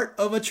start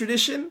of a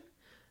tradition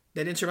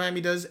that Inter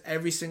Miami does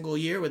every single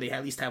year, where they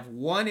at least have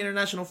one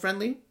international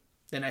friendly,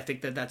 then I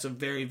think that that's a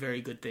very,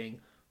 very good thing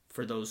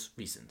for those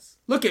reasons.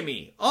 Look at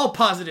me, all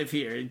positive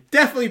here.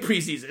 Definitely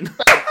preseason.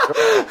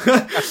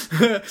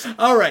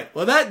 All right,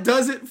 well, that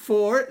does it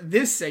for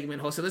this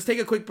segment, Jose. Let's take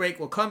a quick break.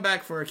 We'll come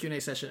back for our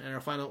Q&A session and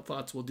our final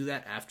thoughts. We'll do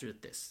that after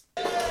this.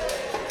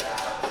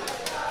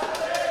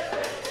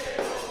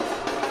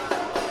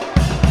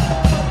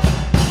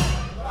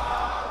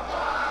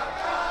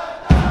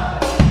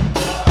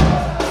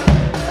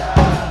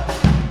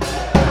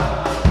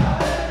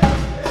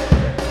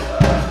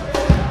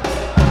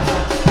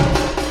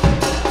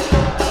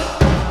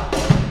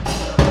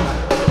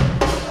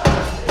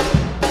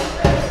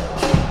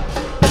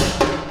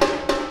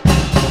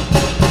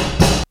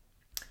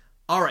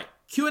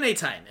 Q&A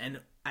time, and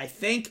I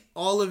thank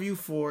all of you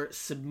for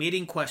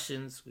submitting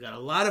questions. We got a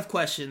lot of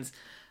questions,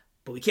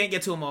 but we can't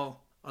get to them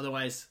all.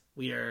 Otherwise,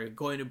 we are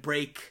going to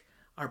break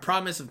our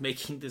promise of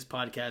making this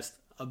podcast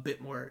a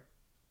bit more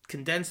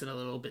condensed and a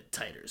little bit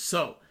tighter.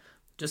 So,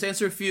 just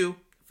answer a few.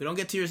 If we don't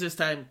get to yours this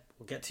time,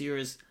 we'll get to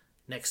yours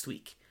next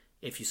week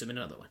if you submit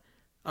another one.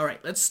 All right,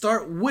 let's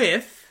start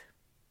with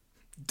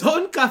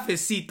Don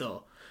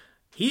Cafecito.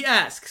 He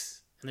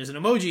asks, and there's an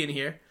emoji in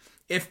here,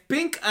 if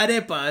pink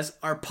arepas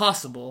are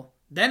possible,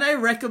 then I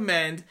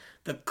recommend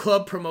the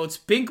club promotes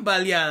pink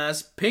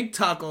baleadas, pink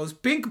tacos,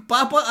 pink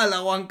papa a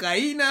la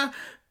huancaína,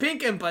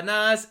 pink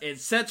empanadas,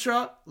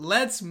 etc.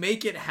 Let's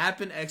make it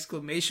happen! !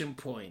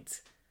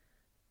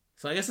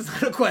 So I guess it's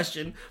not a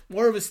question,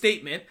 more of a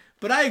statement,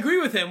 but I agree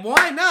with him.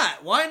 Why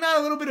not? Why not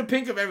a little bit of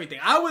pink of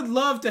everything? I would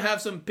love to have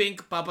some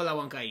pink papa a la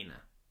huancaína.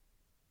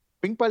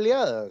 Pink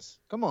baleadas.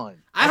 Come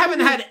on. I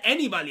haven't had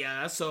any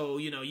baleadas, so,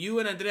 you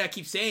and Andrea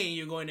keep saying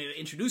you're going to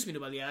introduce me to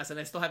baleadas, and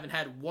I still haven't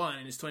had one,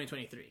 and it's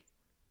 2023.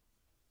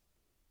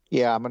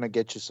 Yeah, I'm going to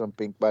get you some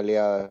pink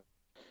baleada.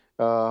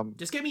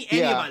 Just get me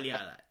any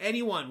baleada.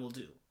 Any one will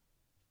do.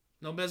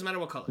 No, doesn't matter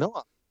what color.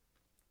 No,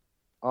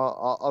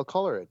 I'll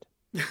color it.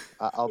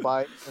 I'll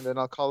buy it, and then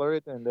I'll color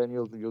it, and then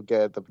you'll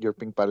get your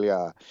pink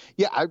baleada.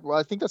 Yeah,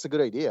 I think that's a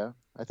good idea.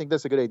 I think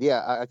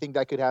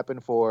that could happen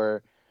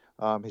for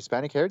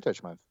Hispanic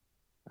Heritage Month.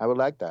 I would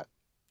like that.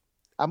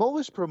 I'm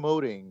always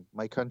promoting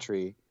my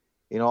country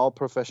in all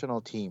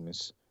professional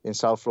teams in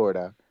South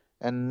Florida,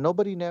 and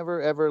nobody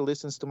never ever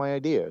listens to my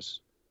ideas.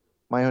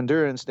 My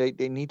Hondurans,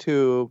 they need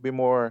to be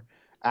more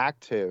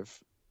active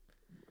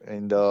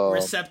and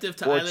receptive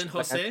to Island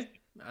Jose.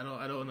 I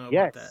don't know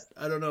about that.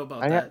 I don't know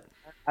about that.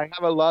 I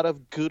have a lot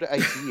of good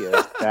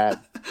ideas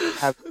that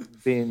have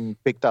been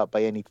picked up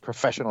by any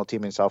professional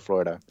team in South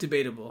Florida.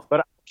 Debatable.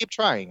 But I'll keep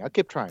trying.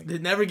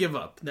 Never give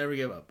up.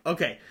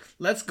 Okay,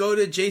 let's go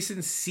to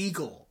Jason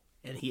Siegel.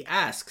 And he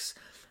asks,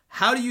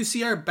 how do you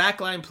see our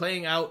backline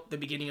playing out the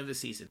beginning of the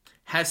season?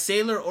 Has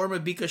Sailor or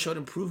Mabika showed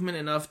improvement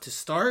enough to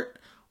start,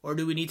 or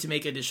do we need to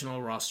make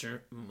additional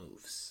roster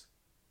moves?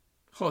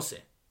 Jose.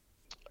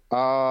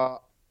 I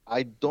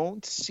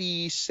don't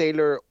see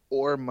Sailor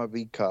or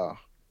Mabika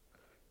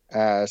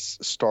as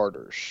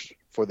starters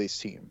for this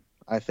team.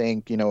 I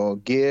think,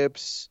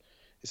 Gibbs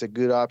is a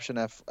good option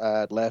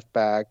at left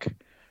back.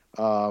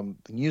 The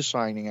new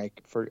signing, I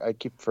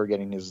keep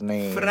forgetting his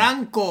name.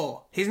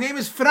 Franco. His name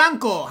is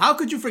Franco. How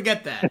could you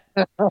forget that?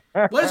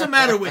 What is the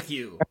matter with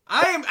you?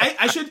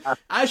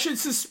 I should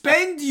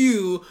suspend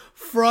you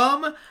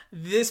from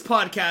this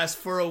podcast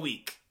for a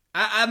week.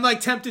 I'm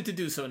like tempted to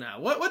do so now.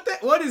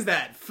 What is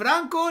that?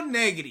 Franco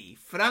Negri.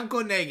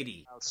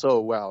 So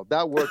well.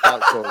 That worked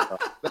out so well.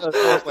 That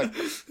was like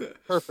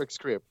perfect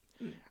script.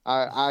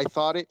 I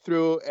thought it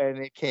through and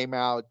it came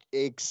out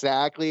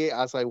exactly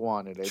as I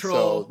wanted it.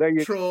 Troll. So there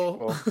you Troll.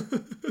 go.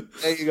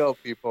 There you go,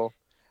 people.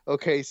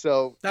 Okay,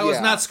 so that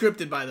was not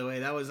scripted, by the way.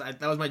 That was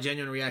my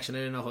genuine reaction. I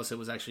didn't know Jose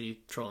was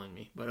actually trolling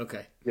me, but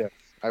okay. Yeah,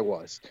 I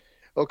was.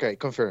 Okay,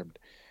 confirmed.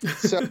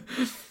 So,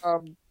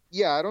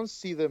 yeah, I don't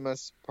see them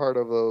as part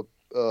of a.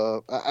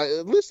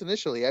 At least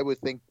initially, I would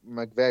think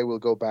McVay will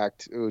go back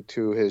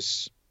to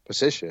his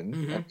position.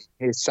 Mm-hmm. I mean,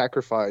 he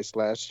sacrificed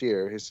last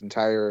year his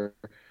entire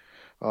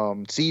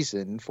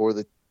season for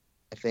the.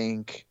 I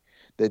think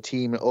the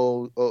team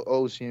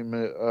owes him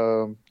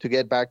to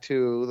get back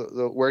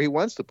to where he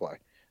wants to play,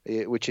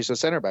 which is a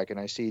center back. And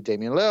I see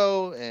Damian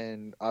Lowe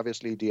and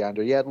obviously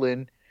DeAndre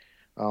Yedlin.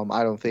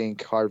 I don't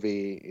think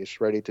Harvey is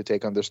ready to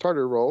take on the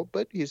starter role,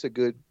 but he's a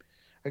good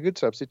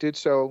substitute.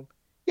 So,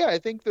 yeah, I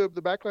think the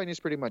back line is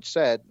pretty much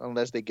set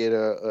unless they get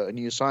a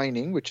new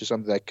signing, which is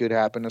something that could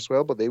happen as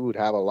well. But they would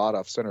have a lot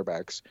of center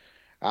backs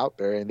out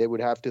there, and they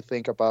would have to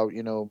think about,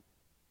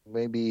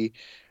 maybe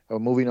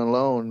moving on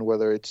loan,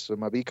 whether it's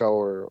Mabika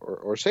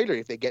or Sailor,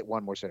 if they get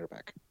one more center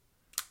back.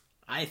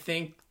 I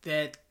think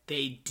that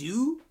they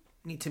do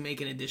need to make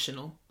an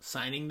additional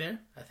signing there.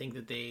 I think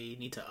that they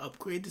need to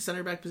upgrade the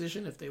center back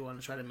position if they want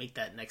to try to make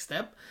that next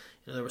step.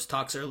 There was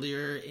talks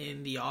earlier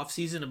in the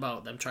offseason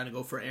about them trying to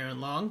go for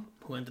Aaron Long,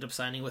 who ended up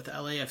signing with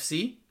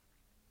LAFC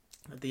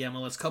at the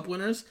MLS Cup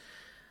winners.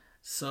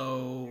 So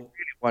I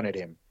really wanted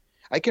him.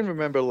 I can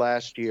remember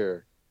last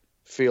year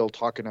Phil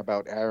talking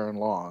about Aaron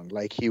Long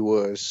like he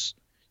was,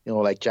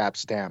 like Jab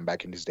Stam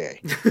back in his day.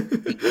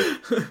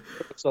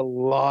 It's a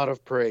lot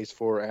of praise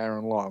for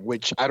Aaron Long,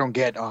 which I don't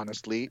get,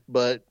 honestly,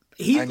 but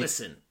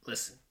listen.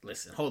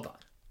 Hold on.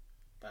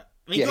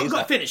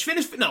 Go finish.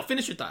 No,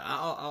 finish your thought.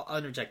 I'll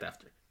interject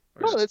after.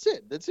 No, that's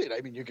it.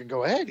 I mean, you can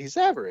go ahead. He's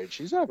average.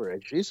 He's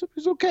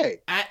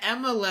okay. At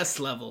MLS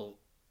level,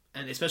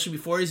 and especially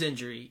before his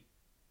injury,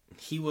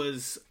 he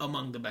was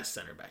among the best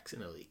center backs in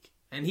the league.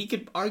 And he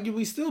could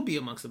arguably still be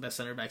amongst the best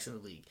center backs in the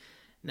league.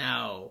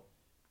 Now,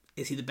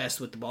 is he the best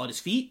with the ball at his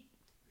feet?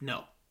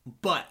 No.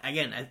 But,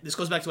 again, this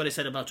goes back to what I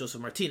said about Josef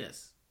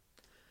Martinez.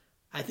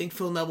 I think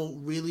Phil Neville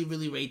really,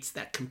 really rates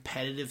that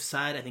competitive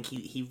side. I think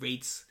he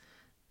rates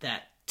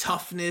that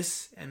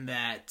toughness and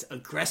that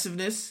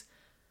aggressiveness.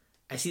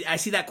 I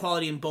see that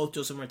quality in both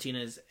Josef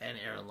Martinez and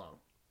Aaron Long.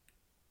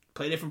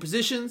 Play different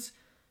positions,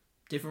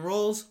 different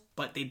roles,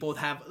 but they both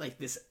have like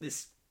this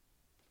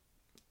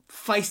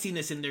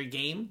feistiness in their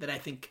game that I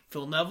think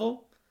Phil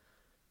Neville,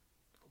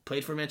 who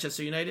played for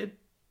Manchester United,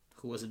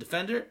 who was a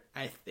defender,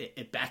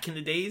 back in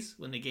the days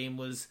when the game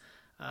was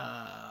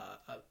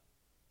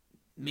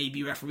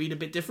maybe refereed a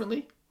bit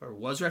differently, or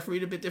was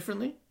refereed a bit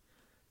differently,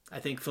 I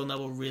think Phil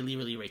Neville really,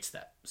 really rates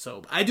that.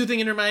 So I do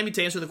think Inter Miami,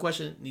 to answer the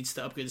question, needs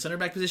to upgrade the center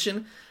back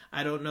position.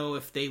 I don't know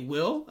if they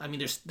will. I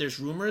mean, there's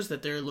rumors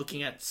that they're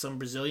looking at some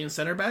Brazilian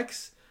center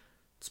backs.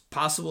 It's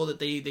possible that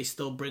they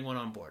still bring one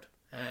on board.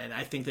 And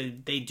I think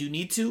that they do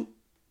need to.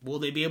 Will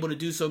they be able to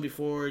do so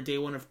before day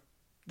one of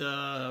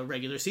the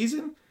regular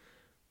season?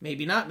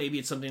 Maybe not. Maybe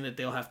it's something that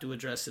they'll have to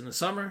address in the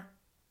summer.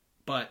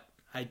 But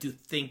I do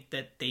think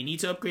that they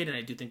need to upgrade, and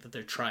I do think that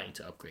they're trying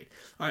to upgrade.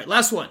 All right,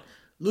 last one.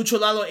 Lucho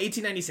Lalo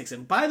 1896.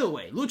 And by the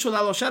way, Lucho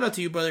Lalo, shout out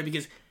to you, brother,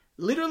 because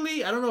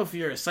literally, I don't know if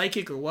you're a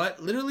psychic or what,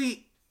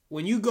 literally,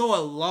 when you go a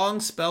long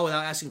spell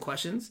without asking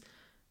questions,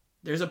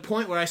 there's a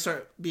point where I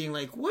start being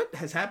like, what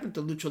has happened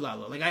to Lucho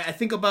Lalo? Like, I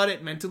think about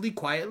it mentally,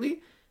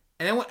 quietly,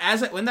 and then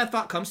when that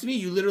thought comes to me,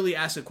 you literally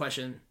ask a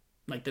question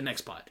like the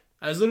next pod.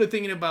 I was literally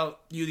thinking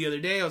about you the other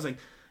day. I was like,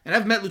 and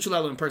I've met Lucho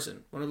Lalo in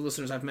person. One of the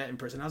listeners I've met in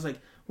person. I was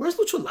like, where's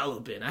Lucho Lalo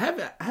been? I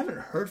haven't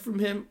heard from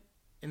him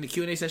in the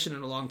Q&A session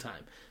in a long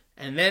time.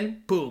 And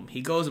then, boom,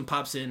 he goes and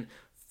pops in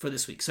for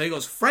this week. So he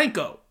goes,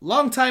 Franco,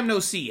 long time no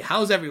see.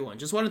 How's everyone?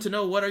 Just wanted to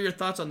know, what are your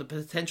thoughts on the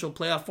potential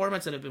playoff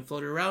formats that have been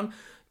floated around,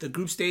 the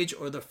group stage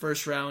or the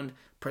first round,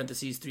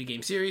 parentheses,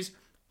 3-game series?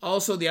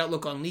 Also, the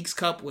outlook on Leagues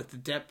Cup with the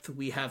depth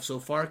we have so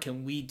far.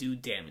 Can we do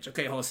damage?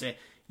 Okay, Jose,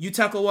 you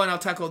tackle one, I'll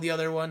tackle the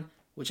other one.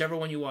 Whichever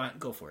one you want,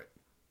 go for it.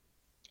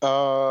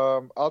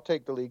 I'll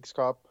take the Leagues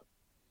Cup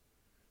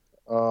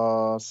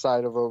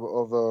side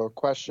of a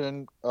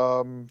question.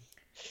 I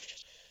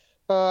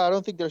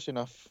don't think there's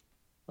enough.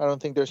 I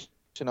don't think there's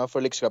enough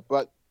for Leagues Cup.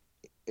 But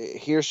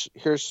here's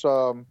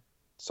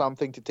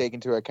something to take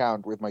into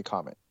account with my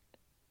comment.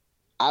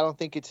 I don't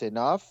think it's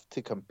enough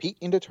to compete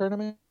in the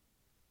tournament.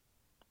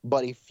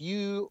 But if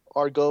you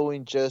are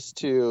going just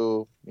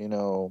to,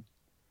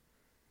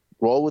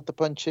 roll with the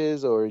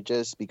punches, or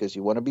just because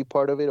you want to be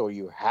part of it, or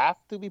you have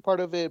to be part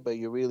of it, but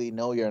you really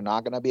know you're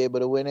not going to be able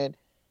to win it,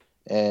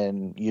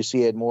 and you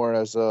see it more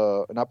as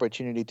an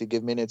opportunity to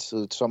give minutes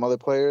to some other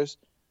players,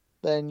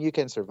 then you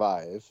can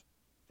survive.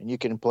 And you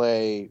can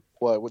play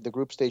what the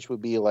group stage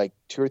would be like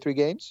 2 or 3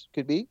 games,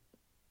 could be.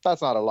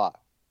 That's not a lot.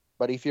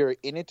 But if you're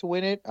in it to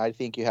win it, I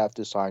think you have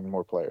to sign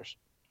more players.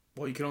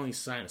 Well, you can only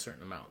sign a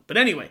certain amount. But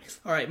anyway,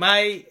 all right,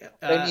 my...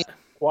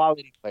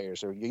 quality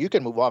players. Or you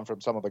can move on from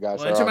some of the guys.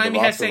 Well, Inter Miami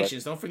has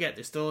sanctions. Don't forget,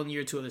 they're still in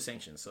year 2 of the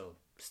sanctions, so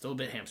still a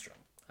bit hamstrung.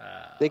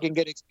 They can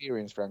get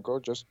experience, Franco.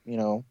 Just,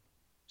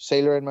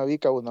 Sailor and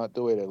Mavica will not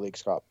do it at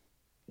Leagues Cup.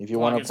 If you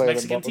want to play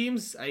Mexican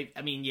teams, I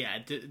mean, yeah.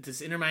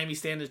 Does Inter Miami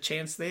stand a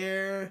chance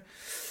there?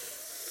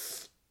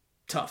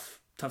 Tough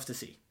to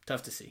see.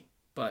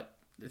 But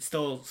it's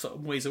still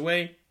some ways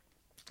away.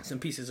 Some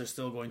pieces are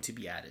still going to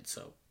be added,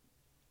 so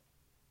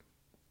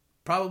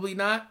probably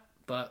not,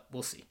 but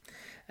we'll see.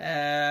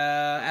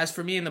 As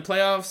for me in the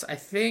playoffs, I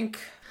think.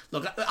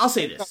 Look, I'll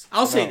say this.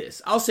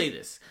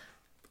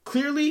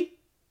 Clearly,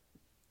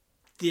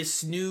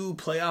 this new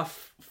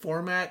playoff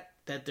format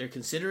that they're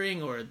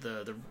considering, or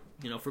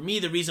for me,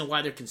 the reason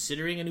why they're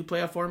considering a new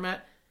playoff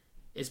format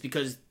is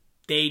because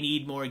they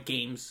need more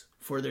games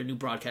for their new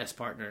broadcast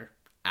partner,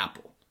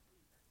 Apple.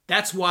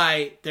 That's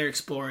why they're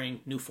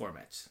exploring new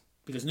formats,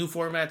 because new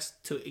formats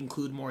to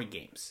include more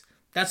games.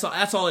 That's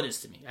all it is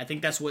to me. I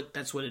think that's what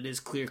it is,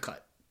 clear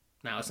cut.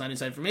 Now, it's not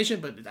inside information,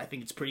 but I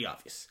think it's pretty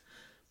obvious.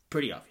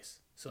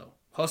 So,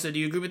 Jose, do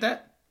you agree with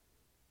that?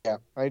 Yeah,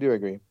 I do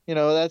agree.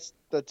 That's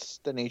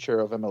the nature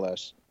of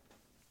MLS.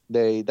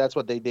 That's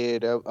what they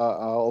did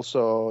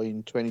also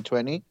in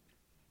 2020,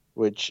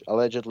 which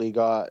allegedly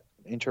got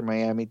Inter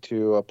Miami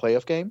to a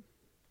playoff game.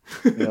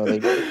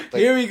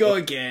 Here we go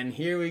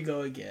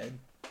again.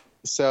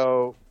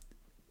 So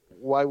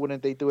why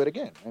wouldn't they do it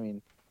again? I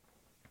mean,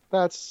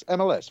 that's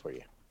MLS for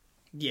you.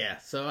 Yeah.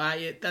 So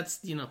that's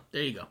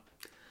there you go.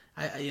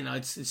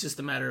 It's just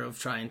a matter of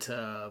trying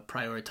to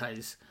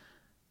prioritize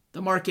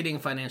the marketing,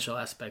 financial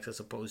aspects as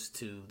opposed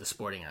to the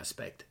sporting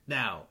aspect.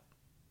 Now,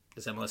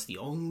 is MLS the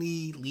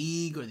only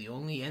league or the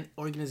only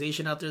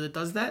organization out there that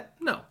does that?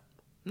 No.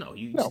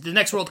 The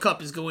next World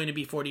Cup is going to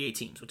be 48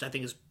 teams, which I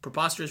think is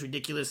preposterous,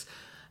 ridiculous,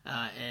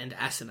 and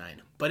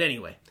asinine. But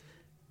anyway,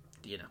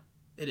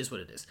 it is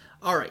what it is.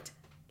 All right.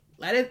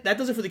 That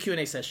does it for the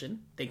Q&A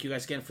session. Thank you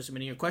guys again for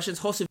submitting your questions.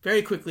 Jose,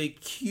 very quickly,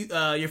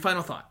 your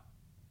final thought.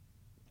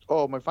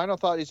 Oh, my final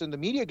thought is in the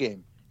media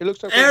game. It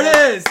looks like there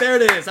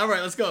it is. All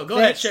right, let's go. Go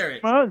ahead, share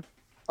it.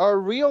 A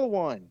real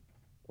one.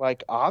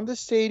 Like on the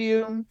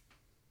stadium.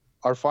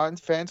 Are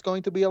fans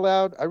going to be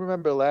allowed? I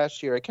remember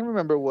last year. I can't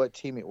remember what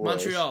team it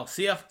was. Montreal.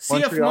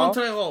 CF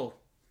Montreal.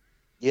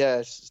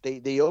 Yes,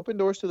 they opened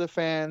doors to the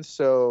fans,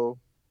 so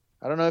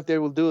I don't know if they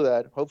will do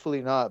that.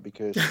 Hopefully not,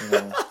 because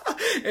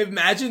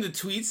Imagine the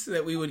tweets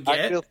that we would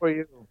get.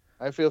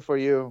 I feel for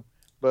you.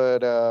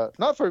 But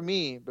not for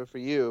me, but for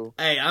you.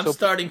 Hey, I'm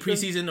starting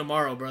preseason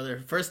tomorrow,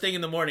 brother. First thing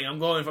in the morning. I'm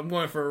going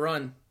for a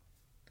run.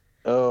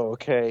 Oh,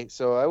 okay.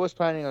 So I was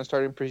planning on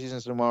starting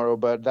preseason tomorrow,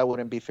 but that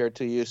wouldn't be fair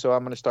to you. So I'm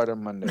going to start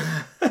on Monday.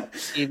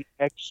 Give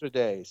extra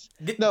days.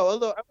 No,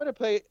 although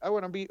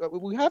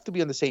we have to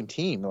be on the same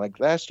team. Like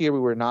last year,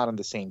 we were not on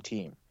the same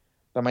team.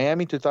 The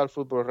Miami Total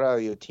Football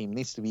Radio team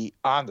needs to be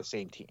on the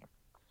same team.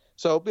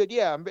 So, but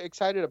yeah, I'm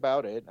excited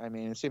about it. I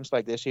mean, it seems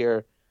like this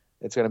year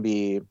it's going to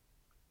be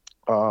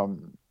a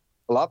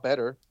lot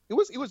better. It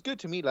was good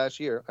to me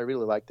last year. I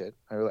really liked it.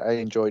 I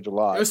enjoyed it a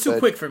lot. It was too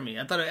quick for me.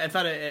 I thought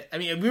it. I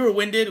mean, we were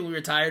winded and we were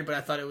tired, but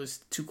I thought it was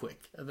too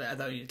quick. I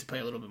thought we needed to play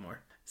a little bit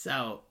more.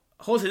 So,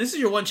 Jose, this is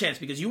your one chance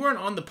because you weren't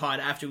on the pod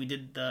after we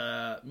did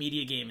the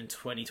media game in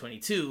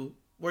 2022,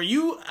 where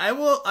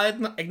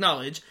I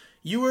acknowledge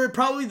you were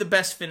probably the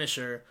best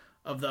finisher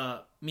of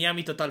the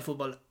Miami Total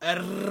Football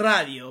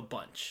Radio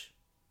bunch.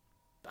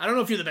 I don't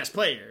know if you're the best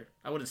player.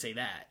 I wouldn't say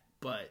that,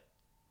 but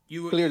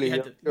you clearly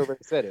you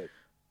already said it.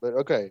 But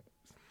okay.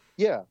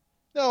 Yeah.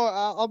 No,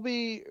 I'll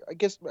be. I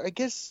guess.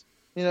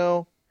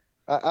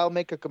 I'll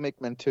make a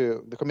commitment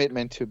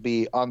to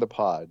be on the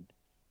pod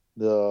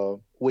the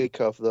week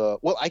of the.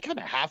 Well, I kind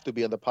of have to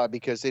be on the pod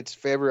because it's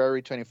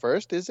February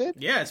 21st. Is it?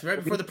 Yeah, it's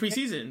right before the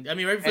preseason. I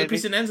mean, right before the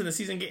preseason ends and the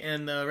season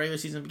and the regular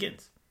season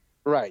begins.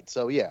 Right.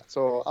 So yeah.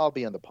 So I'll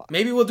be on the pod.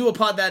 Maybe we'll do a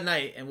pod that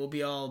night and we'll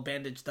be all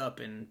bandaged up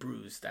and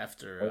bruised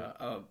after.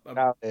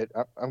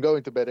 I'm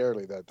going to bed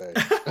early that day.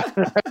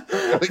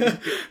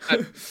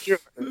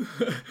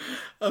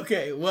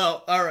 Okay.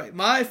 Well, all right.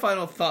 My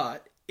final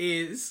thought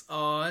is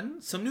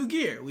on some new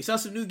gear. We saw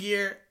some new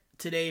gear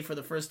today for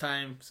the first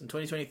time. Some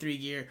 2023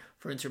 gear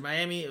for Inter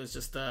Miami. It was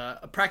just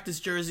a practice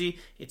jersey.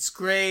 It's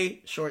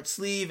gray, short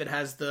sleeve. It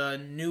has the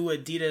new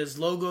Adidas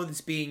logo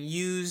that's being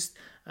used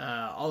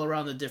all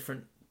around the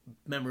different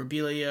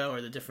memorabilia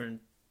or the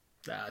different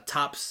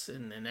tops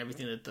and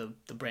everything that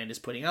the brand is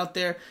putting out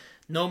there.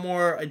 No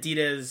more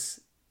Adidas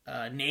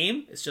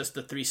name. It's just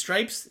the 3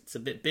 stripes. It's a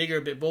bit bigger,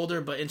 a bit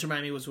bolder, but Inter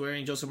Miami was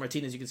wearing, Josef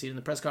Martinez, you can see it in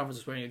the press conference,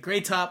 was wearing a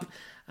gray top.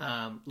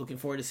 Looking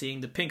forward to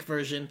seeing the pink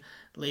version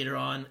later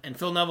on. And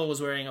Phil Neville was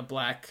wearing a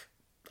black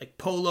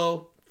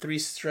polo, 3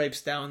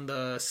 stripes down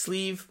the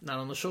sleeve, not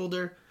on the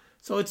shoulder.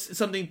 So it's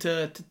something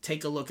to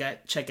take a look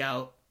at, check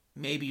out.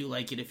 Maybe you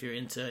like it if you're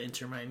into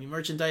Inter Miami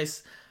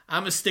merchandise.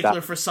 I'm a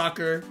stickler for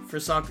soccer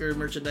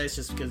merchandise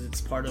just because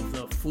it's part of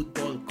the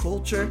football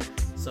culture.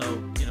 So,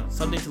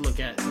 something to look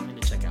at, something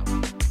to check out.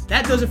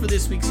 That does it for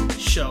this week's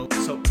show.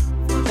 So,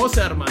 for Jose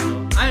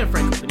Armando, I am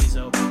Franco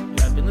Panizo.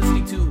 You have been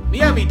listening to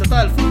Miami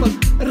Total Football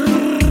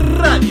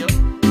Radio.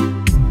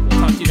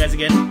 We'll talk talk to you guys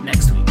again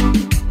next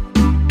week.